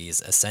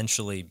employees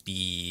essentially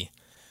be,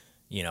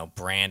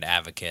 brand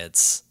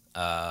advocates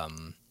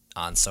on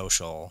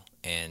social,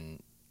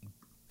 and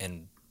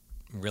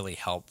really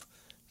help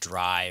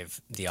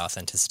drive the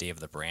authenticity of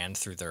the brand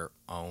through their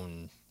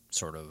own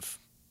sort of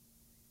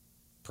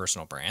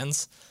personal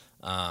brands.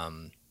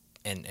 And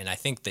I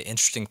think the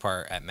interesting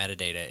part at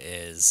Metadata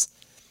is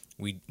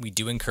we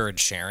do encourage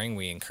sharing.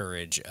 We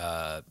encourage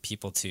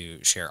people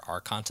to share our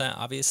content,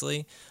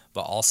 obviously,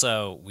 but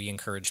also we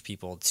encourage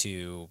people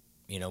to,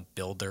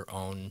 build their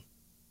own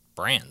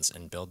brands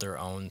and build their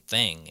own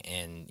thing.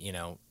 And,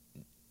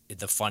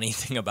 the funny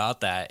thing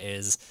about that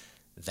is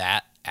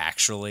that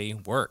actually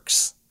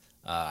works.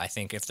 I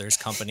think if there's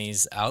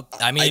companies out,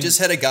 I just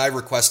had a guy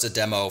request a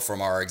demo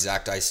from our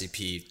exact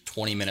ICP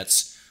 20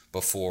 minutes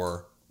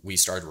before we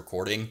started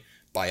recording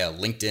by a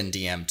LinkedIn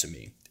DM to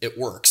me. It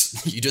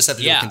works. You just have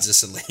to do it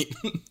consistently.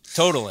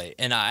 Totally.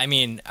 And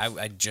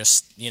I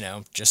just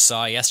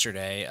saw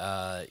yesterday,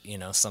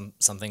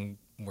 something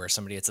where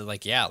somebody had said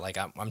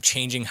I'm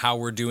changing how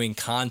we're doing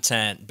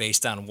content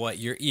based on what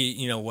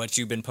what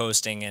you've been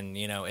posting. And,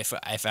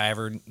 if I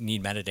ever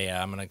need metadata,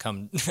 I'm going to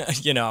come,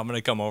 I'm going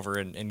to come over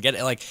and get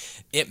it. Like,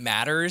 it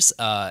matters,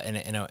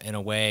 in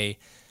a way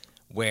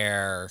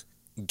where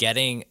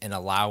getting and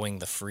allowing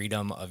the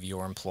freedom of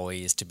your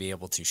employees to be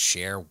able to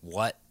share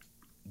what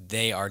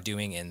they are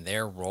doing in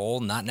their role,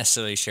 not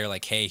necessarily share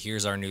like, hey,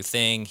 here's our new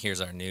thing,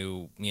 here's our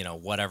new,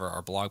 whatever,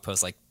 our blog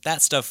post, like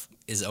that stuff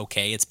is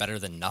okay. It's better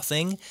than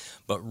nothing,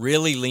 but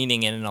really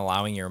leaning in and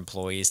allowing your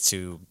employees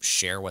to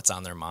share what's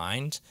on their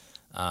mind,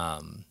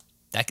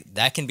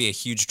 that can be a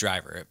huge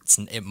driver.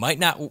 It might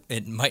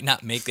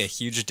not make a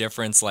huge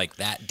difference like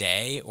that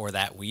day or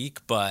that week,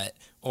 but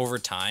over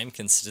time,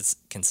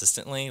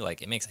 consistently,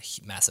 like, it makes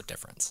a massive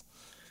difference.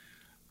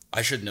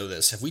 I should know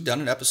this. Have we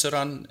done an episode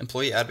on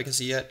employee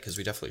advocacy yet? Because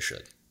we definitely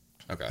should.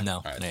 Okay.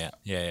 No. Right.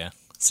 Yeah.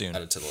 Soon.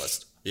 Add it to the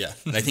list. Yeah.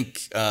 And I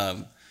think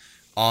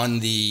on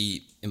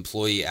the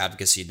employee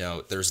advocacy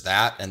note, there's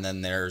that. And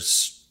then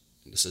this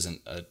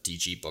isn't a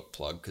DG book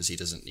plug because he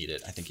doesn't need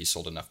it. I think he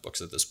sold enough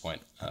books at this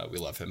point. We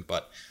love him.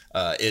 But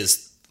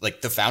is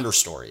like the founder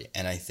story.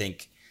 And I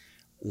think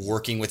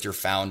working with your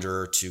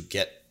founder to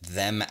get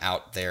them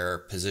out there,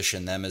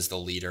 position them as the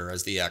leader,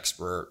 as the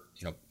expert,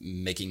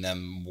 making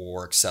them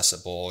more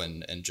accessible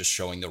and just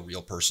showing the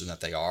real person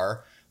that they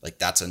are, like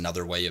that's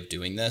another way of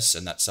doing this.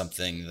 And that's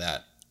something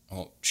that I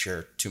won't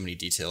share too many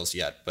details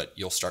yet, but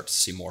you'll start to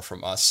see more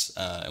from us.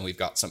 And we've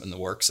got something in the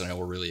works, and I know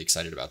we're really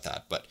excited about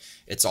that. But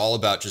it's all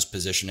about just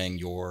positioning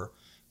your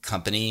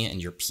company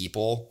and your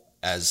people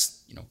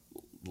as,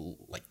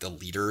 like the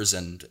leaders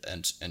and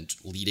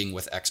leading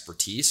with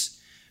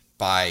expertise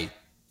by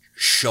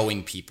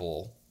showing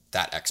people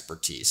that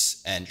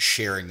expertise and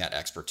sharing that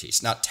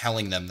expertise, not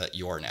telling them that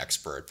you're an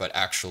expert, but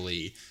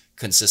actually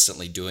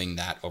consistently doing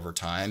that over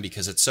time,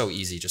 because it's so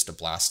easy just to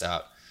blast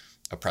out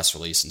a press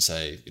release and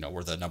say,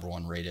 we're the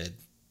 #1 rated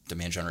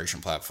demand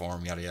generation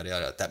platform, yada, yada,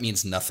 yada. That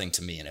means nothing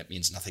to me, and it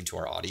means nothing to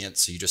our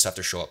audience. So you just have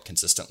to show up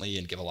consistently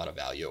and give a lot of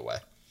value away.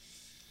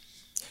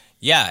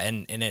 Yeah.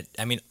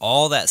 And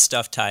all that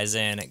stuff ties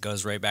in. It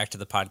goes right back to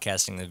the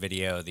podcasting, the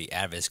video, the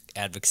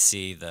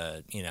advocacy,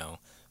 the,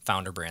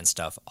 founder brand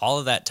stuff. All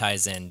of that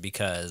ties in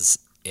because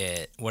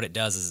what it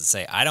does is it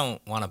say, I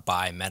don't want to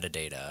buy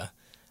metadata.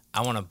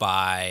 I want to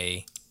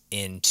buy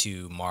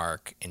into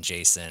Mark and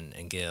Jason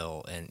and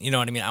Gil, and you know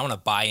what I mean? I want to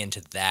buy into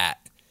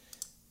that,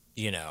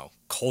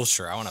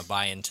 culture. I want to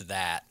buy into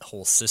that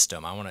whole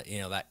system. I want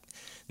to,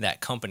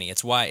 that company.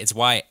 It's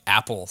why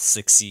Apple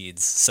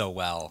succeeds so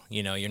well.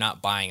 You're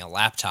not buying a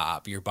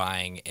laptop, you're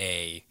buying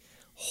a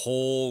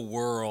whole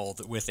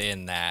world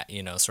within that,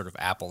 sort of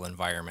Apple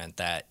environment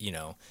that,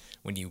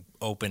 when you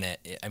open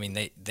it, I mean,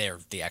 they're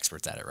the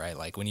experts at it, right?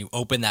 Like when you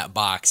open that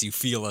box, you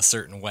feel a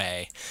certain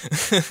way.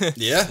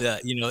 Yeah.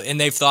 And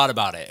they've thought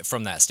about it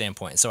from that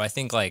standpoint. So I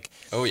think like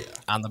Oh yeah.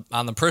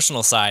 on the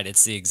personal side,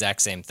 it's the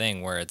exact same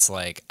thing where it's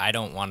like I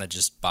don't want to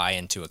just buy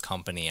into a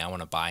company. I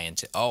want to buy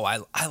into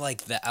I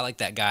like that. I like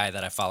that guy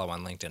that I follow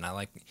on LinkedIn. I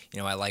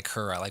like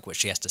her. I like what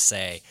she has to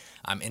say.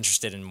 I'm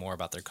interested in more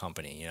about their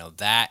company.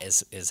 That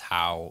is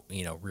how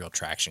real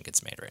traction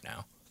gets made right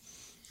now.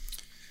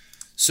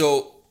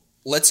 So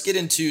let's get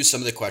into some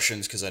of the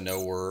questions because I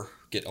know we're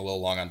getting a little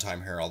long on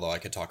time here, although I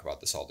could talk about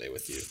this all day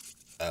with you.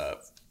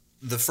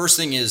 The first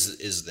thing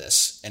is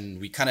this, and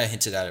we kind of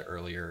hinted at it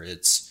earlier.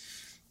 It's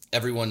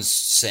everyone's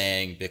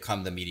saying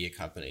become the media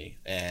company.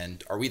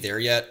 And are we there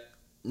yet?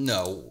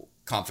 No,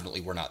 confidently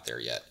we're not there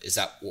yet. Is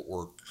that what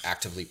we're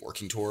actively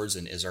working towards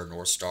and is our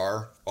North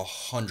Star?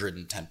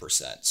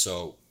 110%.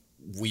 So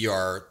we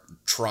are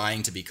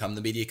trying to become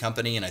the media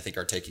company and I think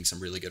are taking some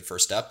really good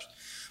first steps.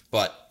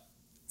 But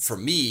for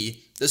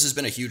me, this has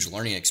been a huge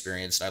learning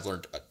experience and I've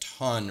learned a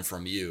ton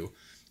from you.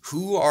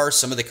 Who are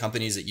some of the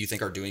companies that you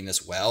think are doing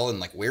this well and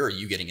like where are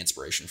you getting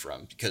inspiration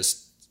from?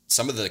 Because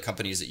some of the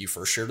companies that you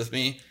first shared with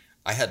me,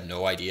 I had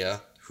no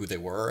idea who they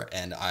were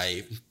and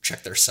I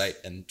check their site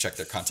and check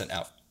their content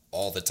out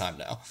all the time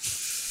now.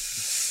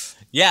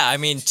 Yeah, I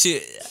mean,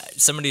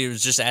 somebody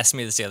was just asking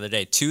me this the other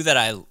day. Two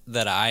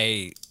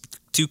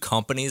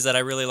companies that I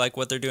really like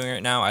what they're doing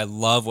right now. I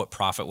love what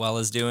Profitwell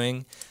is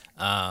doing.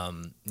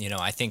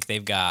 I think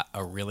they've got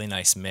a really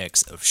nice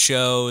mix of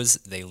shows.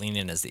 They lean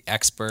in as the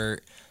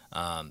expert.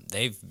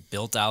 They've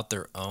built out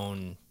their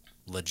own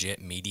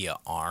legit media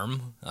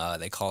arm.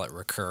 They call it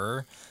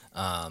Recur.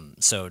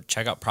 So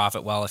check out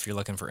Profitwell if you're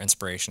looking for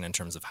inspiration in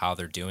terms of how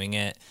they're doing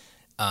it.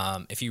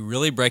 If you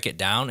really break it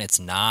down, it's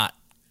not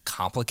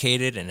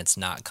complicated and it's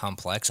not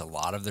complex. A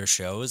lot of their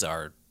shows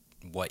are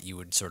what you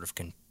would sort of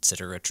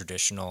consider a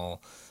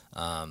traditional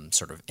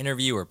sort of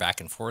interview or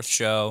back and forth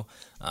show,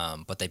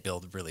 but they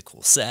build really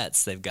cool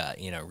sets. They've got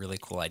really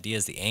cool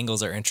ideas. The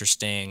angles are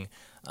interesting,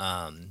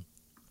 and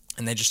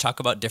they just talk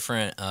about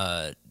different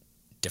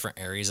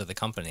areas of the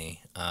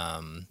company.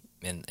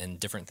 And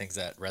different things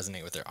that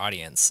resonate with their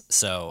audience.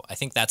 So I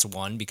think that's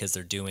one because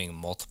they're doing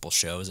multiple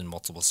shows and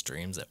multiple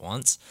streams at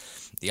once.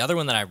 The other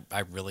one that I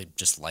really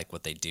just like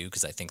what they do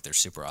because I think they're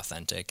super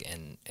authentic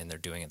and they're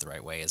doing it the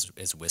right way is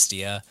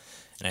Wistia.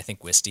 And I think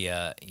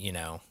Wistia,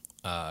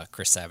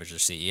 Chris Savage, their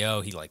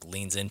CEO, he like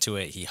leans into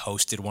it. He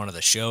hosted one of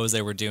the shows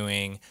they were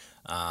doing.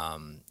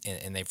 And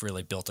they've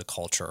really built a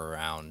culture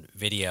around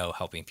video,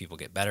 helping people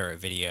get better at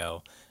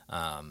video,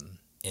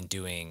 and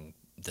doing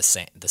the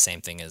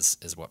same thing as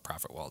what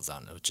Profitwell has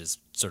done, which is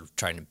sort of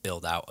trying to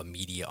build out a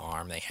media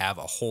arm. They have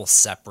a whole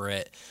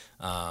separate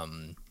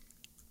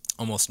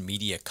almost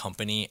media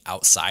company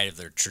outside of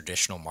their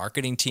traditional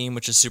marketing team,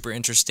 which is super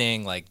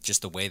interesting. Like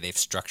just the way they've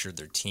structured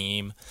their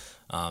team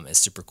is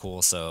super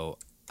cool. So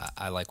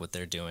I like what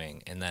they're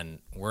doing. And then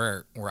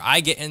where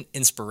I get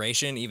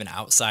inspiration even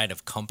outside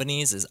of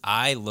companies is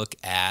I look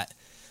at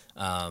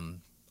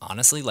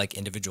honestly, like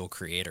individual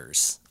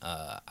creators.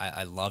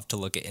 I love to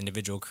look at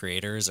individual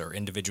creators or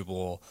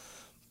individual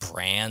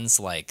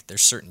brands. Like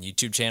there's certain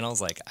YouTube channels,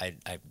 like I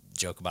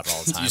joke about it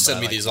all the time. You send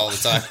me these all the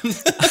time.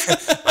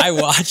 I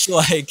watch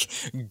like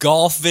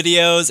golf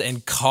videos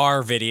and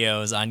car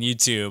videos on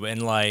YouTube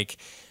and like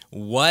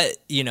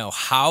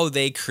how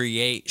they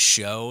create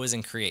shows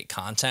and create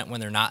content when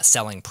they're not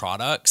selling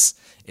products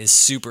is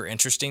super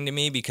interesting to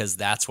me because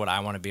that's what I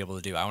want to be able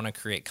to do. I want to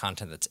create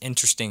content that's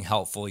interesting,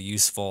 helpful,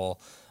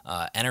 useful,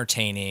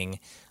 entertaining,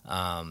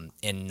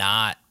 and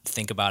not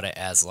think about it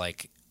as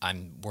like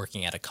I'm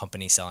working at a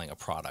company selling a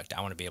product.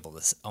 I want to be able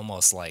to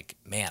almost like,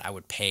 man, I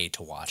would pay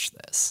to watch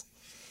this.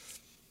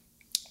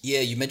 Yeah,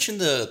 you mentioned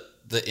the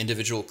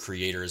individual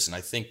creators, and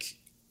I think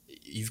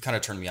you've kind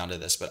of turned me onto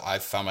this, but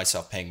I've found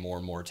myself paying more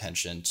and more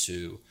attention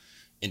to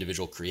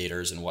individual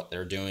creators and what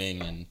they're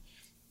doing. And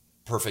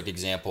perfect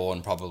example,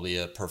 and probably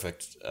a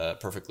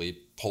perfectly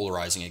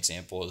polarizing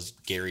example, is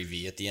Gary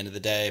Vee. At the end of the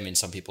day, I mean,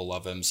 some people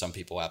love him, some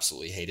people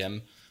absolutely hate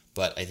him.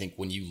 But I think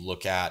when you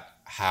look at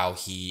how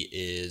he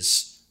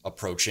is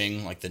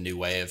approaching like the new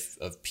way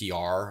of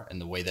PR and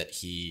the way that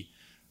he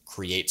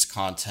creates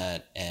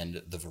content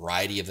and the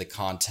variety of the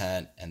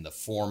content and the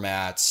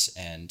formats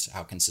and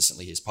how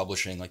consistently he's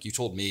publishing, like you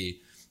told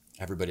me,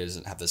 everybody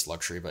doesn't have this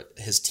luxury, but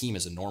his team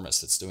is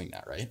enormous that's doing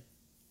that, right?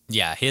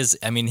 Yeah, his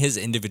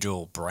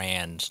individual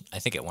brand, I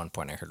think at one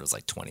point I heard was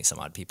like 20 some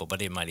odd people, but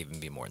it might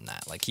even be more than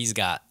that. Like he's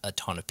got a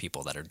ton of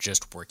people that are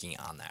just working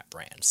on that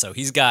brand. So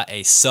he's got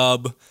a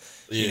sub,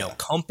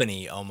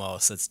 company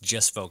almost that's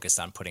just focused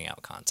on putting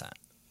out content.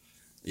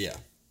 Yeah,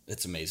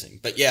 it's amazing.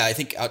 But yeah, I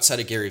think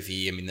outside of Gary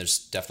Vee, I mean, there's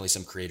definitely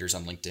some creators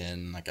on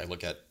LinkedIn. Like I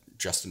look at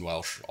Justin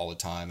Welsh all the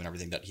time and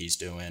everything that he's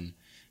doing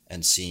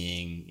and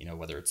seeing,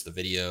 whether it's the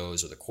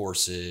videos or the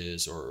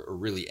courses or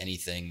really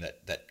anything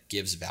that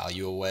gives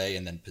value away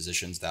and then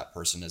positions that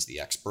person as the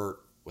expert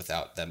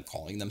without them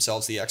calling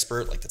themselves the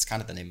expert. Like that's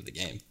kind of the name of the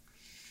game.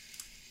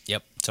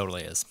 Yep,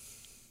 totally is.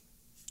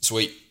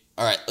 Sweet.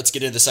 All right, let's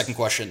get into the second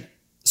question.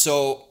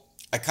 So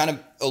I kind of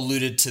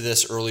alluded to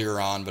this earlier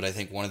on, but I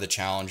think one of the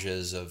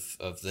challenges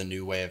of the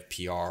new way of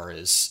PR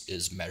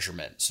is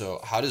measurement. So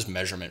how does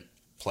measurement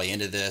play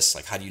into this?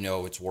 Like, how do you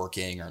know it's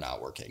working or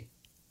not working?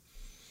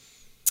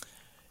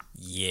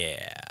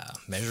 Yeah,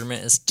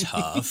 measurement is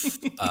tough.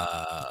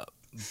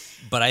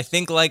 But I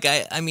think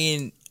I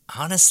mean,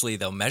 honestly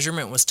though,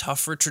 measurement was tough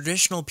for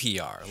traditional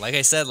PR. Like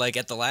I said, like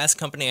at the last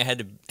company I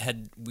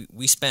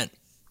we spent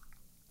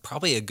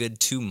probably a good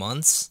 2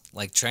 months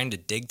like trying to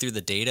dig through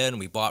the data, and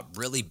we bought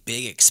really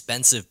big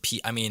expensive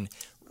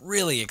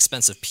really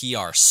expensive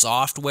PR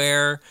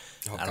software.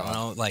 I don't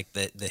know, like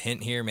the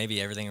hint here,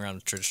 maybe everything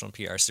around traditional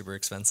PR is super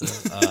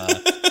expensive.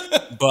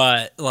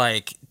 But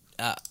like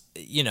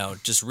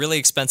just really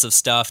expensive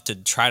stuff to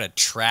try to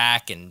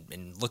track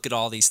and look at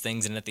all these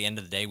things. And at the end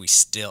of the day, we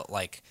still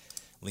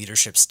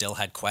leadership still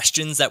had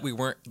questions that we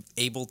weren't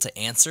able to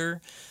answer.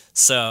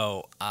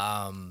 So,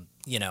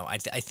 I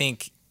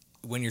think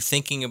when you're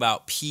thinking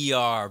about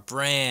PR,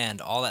 brand,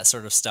 all that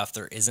sort of stuff,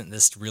 there isn't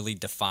this really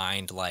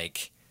defined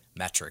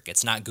metric.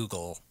 It's not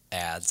Google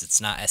ads.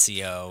 It's not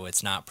SEO.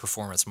 It's not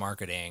performance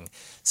marketing.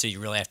 So you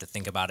really have to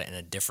think about it in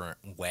a different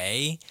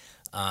way.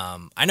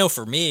 I know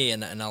for me,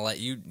 and I'll let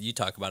you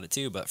talk about it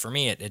too, but for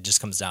me, it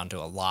just comes down to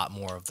a lot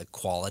more of the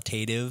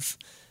qualitative.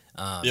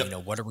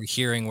 Yep. What are we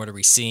hearing? What are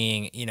we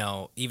seeing?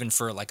 Even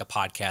for a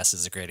podcast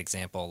is a great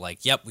example.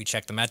 We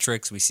check the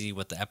metrics, we see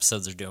what the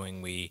episodes are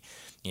doing, we,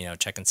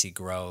 check and see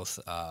growth,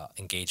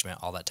 engagement,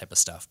 all that type of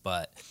stuff.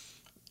 But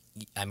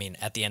I mean,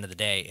 at the end of the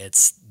day,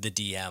 it's the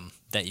DM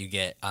that you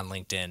get on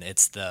LinkedIn.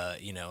 It's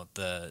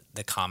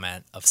the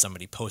comment of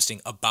somebody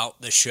posting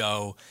about the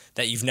show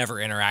that you've never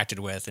interacted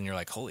with, and you're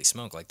like, holy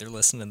smoke, they're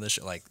listening to this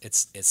show.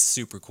 It's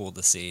super cool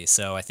to see.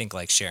 So I think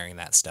sharing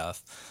that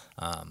stuff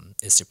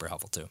is super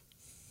helpful too.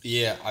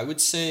 Yeah, I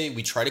would say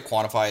we try to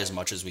quantify as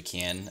much as we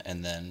can,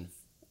 and then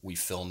we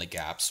fill in the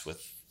gaps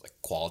with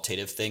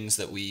qualitative things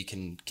that we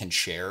can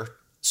share.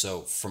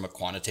 So from a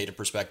quantitative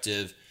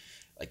perspective,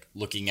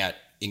 looking at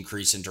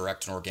increase in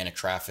direct and organic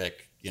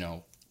traffic,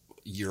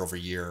 year over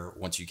year,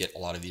 once you get a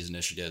lot of these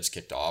initiatives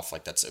kicked off,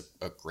 that's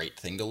a great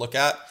thing to look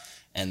at.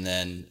 And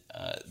then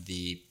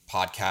the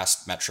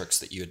podcast metrics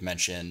that you had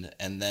mentioned.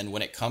 And then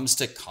when it comes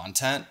to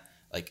content,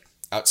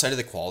 outside of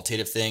the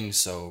qualitative things,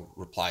 so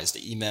replies to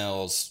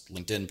emails,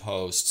 LinkedIn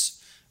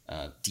posts,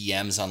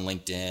 DMs on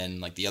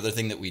LinkedIn, the other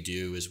thing that we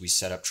do is we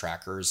set up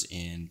trackers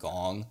in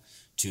Gong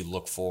to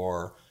look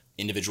for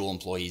individual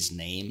employees'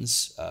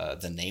 names,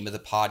 the name of the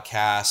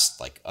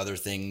podcast, other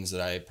things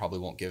that I probably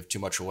won't give too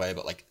much away,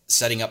 but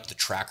setting up the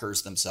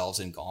trackers themselves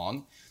in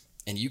Gong.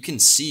 And you can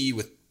see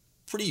with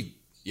pretty,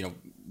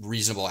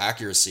 reasonable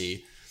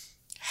accuracy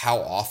how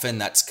often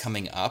that's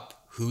coming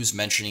up, who's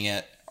mentioning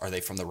it. Are they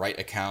from the right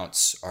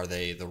accounts? Are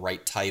they the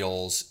right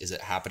titles? Is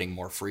it happening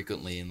more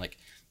frequently? And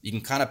you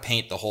can kind of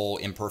paint the whole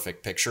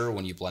imperfect picture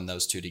when you blend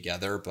those two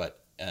together,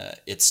 but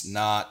it's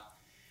not,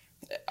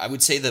 I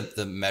would say that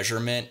the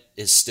measurement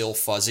is still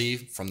fuzzy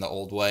from the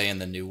old way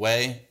and the new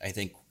way. I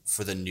think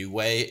for the new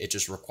way, it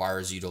just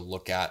requires you to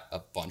look at a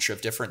bunch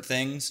of different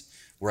things.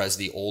 Whereas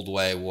the old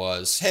way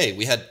was, hey,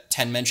 we had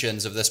 10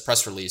 mentions of this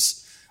press release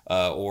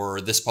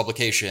or this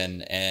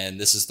publication, and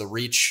this is the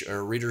reach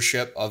or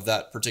readership of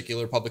that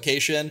particular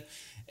publication,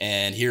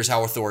 and here's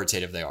how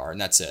authoritative they are,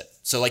 and that's it.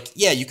 So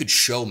you could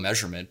show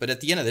measurement, but at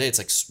the end of the day,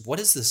 it's what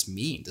does this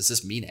mean? Does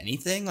this mean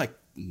anything?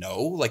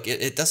 No,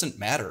 it doesn't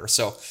matter.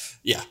 So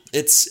yeah,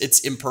 it's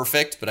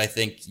imperfect, but I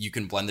think you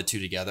can blend the two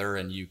together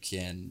and you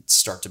can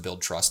start to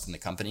build trust in the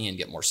company and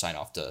get more sign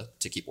off to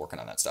keep working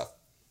on that stuff.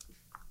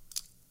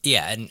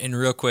 Yeah. And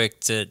real quick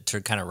to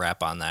kind of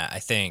wrap on that, I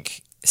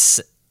think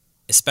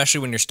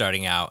especially when you're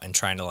starting out and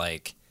trying to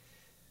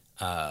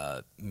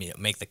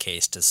make the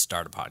case to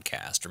start a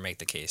podcast or make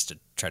the case to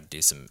try to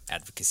do some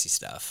advocacy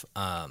stuff,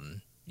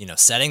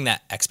 setting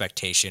that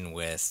expectation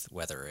with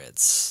whether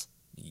it's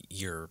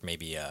you're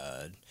maybe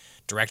a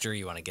director,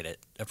 you want to get it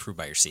approved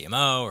by your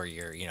CMO, or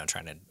you're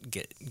trying to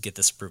get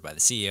this approved by the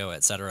CEO,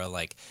 et cetera.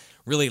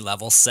 Really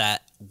level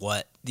set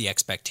what the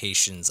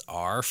expectations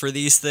are for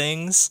these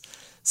things,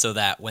 so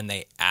that when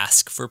they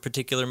ask for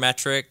particular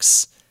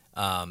metrics,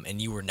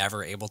 and you were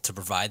never able to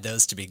provide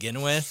those to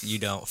begin with, you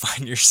don't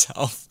find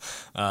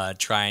yourself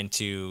trying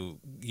to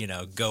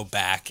go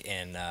back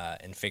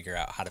and figure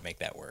out how to make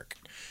that work.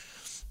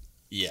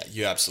 Yeah,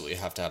 you absolutely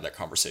have to have that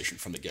conversation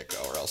from the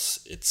get-go, or else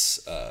it's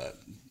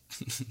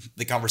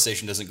the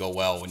conversation doesn't go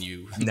well when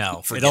you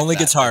it only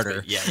gets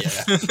harder. Yeah.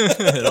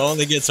 It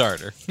only gets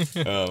harder.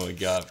 Oh my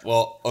God.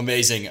 Well,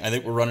 amazing. I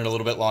think we're running a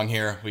little bit long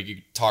here. We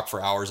could talk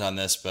for hours on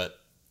this, but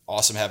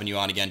awesome having you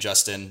on again,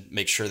 Justin.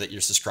 Make sure that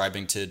you're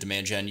subscribing to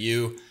Demand Gen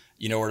U.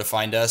 You know where to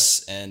find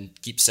us, and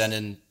keep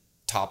sending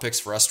topics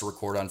for us to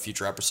record on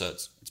future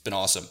episodes. It's been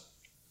awesome.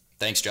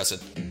 Thanks, Justin.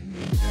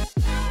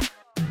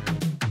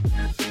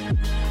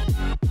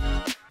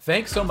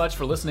 Thanks so much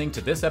for listening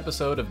to this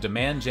episode of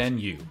Demand Gen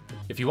U.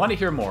 If you want to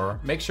hear more,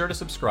 make sure to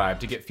subscribe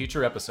to get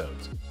future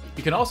episodes.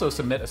 You can also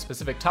submit a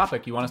specific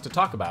topic you want us to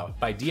talk about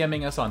by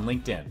DMing us on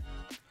LinkedIn.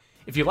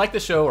 If you like the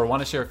show or want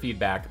to share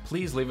feedback,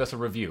 please leave us a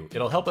review.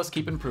 It'll help us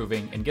keep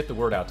improving and get the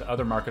word out to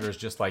other marketers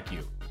just like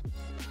you.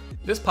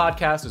 This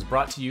podcast is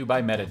brought to you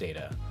by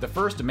Metadata, the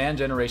first demand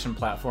generation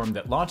platform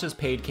that launches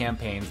paid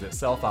campaigns that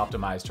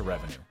self-optimize to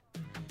revenue.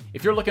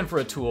 If you're looking for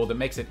a tool that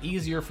makes it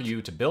easier for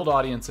you to build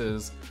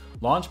audiences,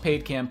 launch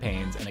paid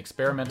campaigns, and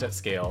experiment at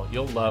scale,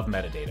 you'll love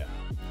Metadata.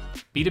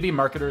 B2B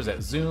marketers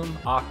at Zoom,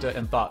 Okta,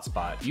 and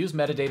ThoughtSpot use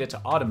Metadata to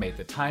automate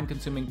the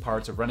time-consuming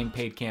parts of running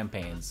paid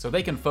campaigns so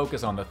they can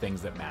focus on the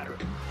things that matter.